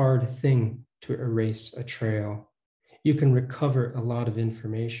 It's a hard thing to erase a trail. You can recover a lot of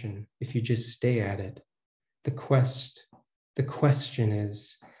information if you just stay at it. The question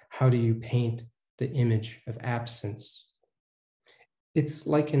is, how do you paint the image of absence? It's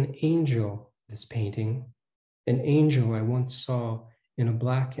like an angel, this painting, an angel I once saw in a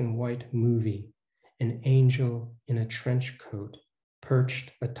black and white movie, an angel in a trench coat,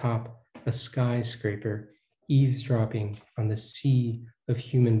 perched atop a skyscraper, eavesdropping on the sea of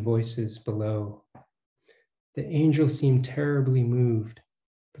human voices below. The angel seemed terribly moved,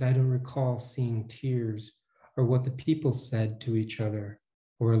 but I don't recall seeing tears or what the people said to each other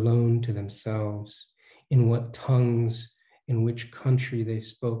or alone to themselves, in what tongues, in which country they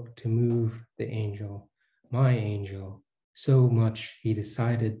spoke to move the angel, my angel, so much he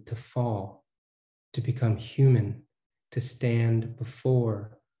decided to fall, to become human, to stand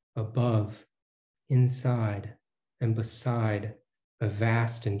before, above, inside, and beside a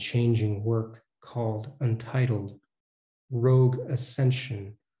vast and changing work called Untitled, rogue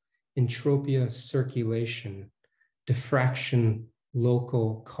ascension, entropia circulation, diffraction,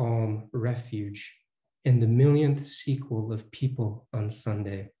 local calm refuge, and the millionth sequel of People on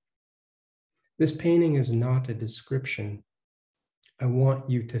Sunday. This painting is not a description. I want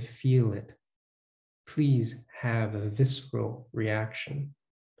you to feel it. Please have a visceral reaction.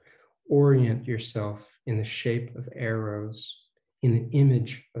 Orient yourself in the shape of arrows, in the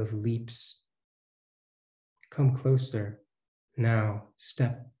image of leaps. Come closer. Now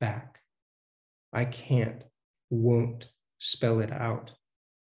step back. I can't, won't spell it out.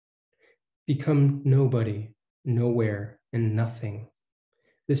 Become nobody, nowhere, and nothing.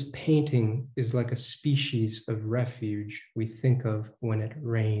 This painting is like a species of refuge we think of when it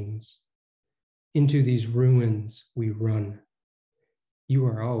rains. Into these ruins we run. You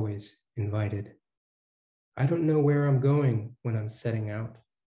are always invited. I don't know where I'm going when I'm setting out.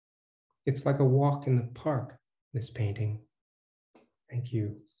 It's like a walk in the park, this painting. Thank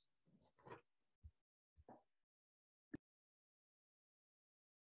you.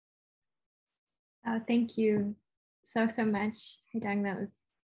 Oh, thank you so much, Hai-Dang. That was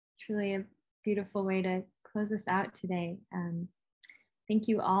truly a beautiful way to close us out today. Thank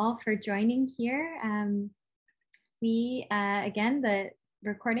you all for joining here. Again, the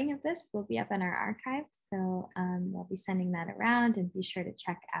recording of this will be up in our archives, so we'll be sending that around, and be sure to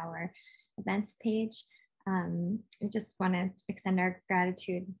check our events page. I just want to extend our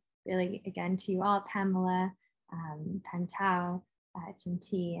gratitude really again to you all, Pamela, Phan Thao, Nguyen Trinh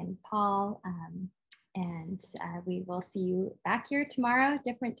Thi, and Paul. We will see you back here tomorrow,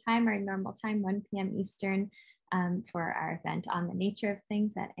 different time, our normal time, 1 p.m. Eastern, for our event on the nature of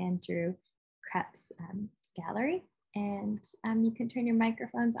things at Andrew Krepp's gallery. And you can turn your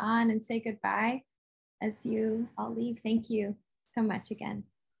microphones on and say goodbye as you all leave. Thank you so much again.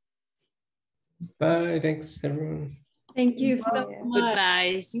 Bye, thanks everyone. Thank you so much.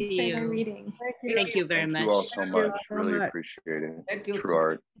 Goodbye, see you. Reading. Thank you very much. Thank you all so much, really appreciate it. Thank you. True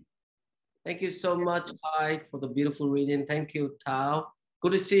art. Thank you so much, Hai, for the beautiful reading. Thank you, Thao.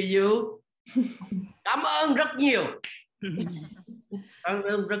 Good to see you. Cảm ơn rất nhiều. Cảm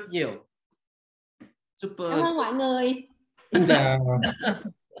ơn rất nhiều. Super. Cảm ơn mọi người.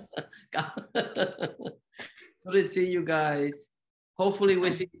 Good to see you guys. Hopefully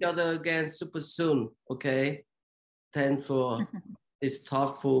we'll see each other again super soon, okay? Thanks for this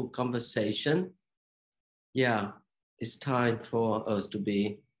thoughtful conversation. Yeah, it's time for us to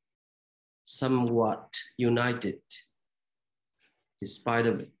be somewhat united in spite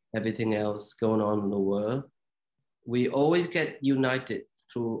of everything else going on in the world. We always get united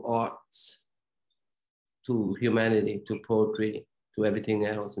through arts, to humanity, to poetry, to everything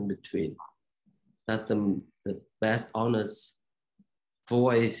else in between. That's the best, honest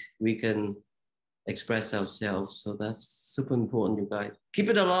voice we can express ourselves. So that's super important, you guys. Keep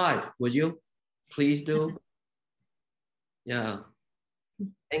it alive, would you? Please do. Yeah.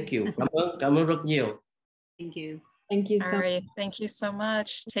 Thank you. Cảm ơn rất nhiều. Thank you. Thank you so much. Thank you so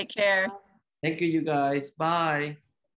much. Take care. Thank you, you guys. Bye.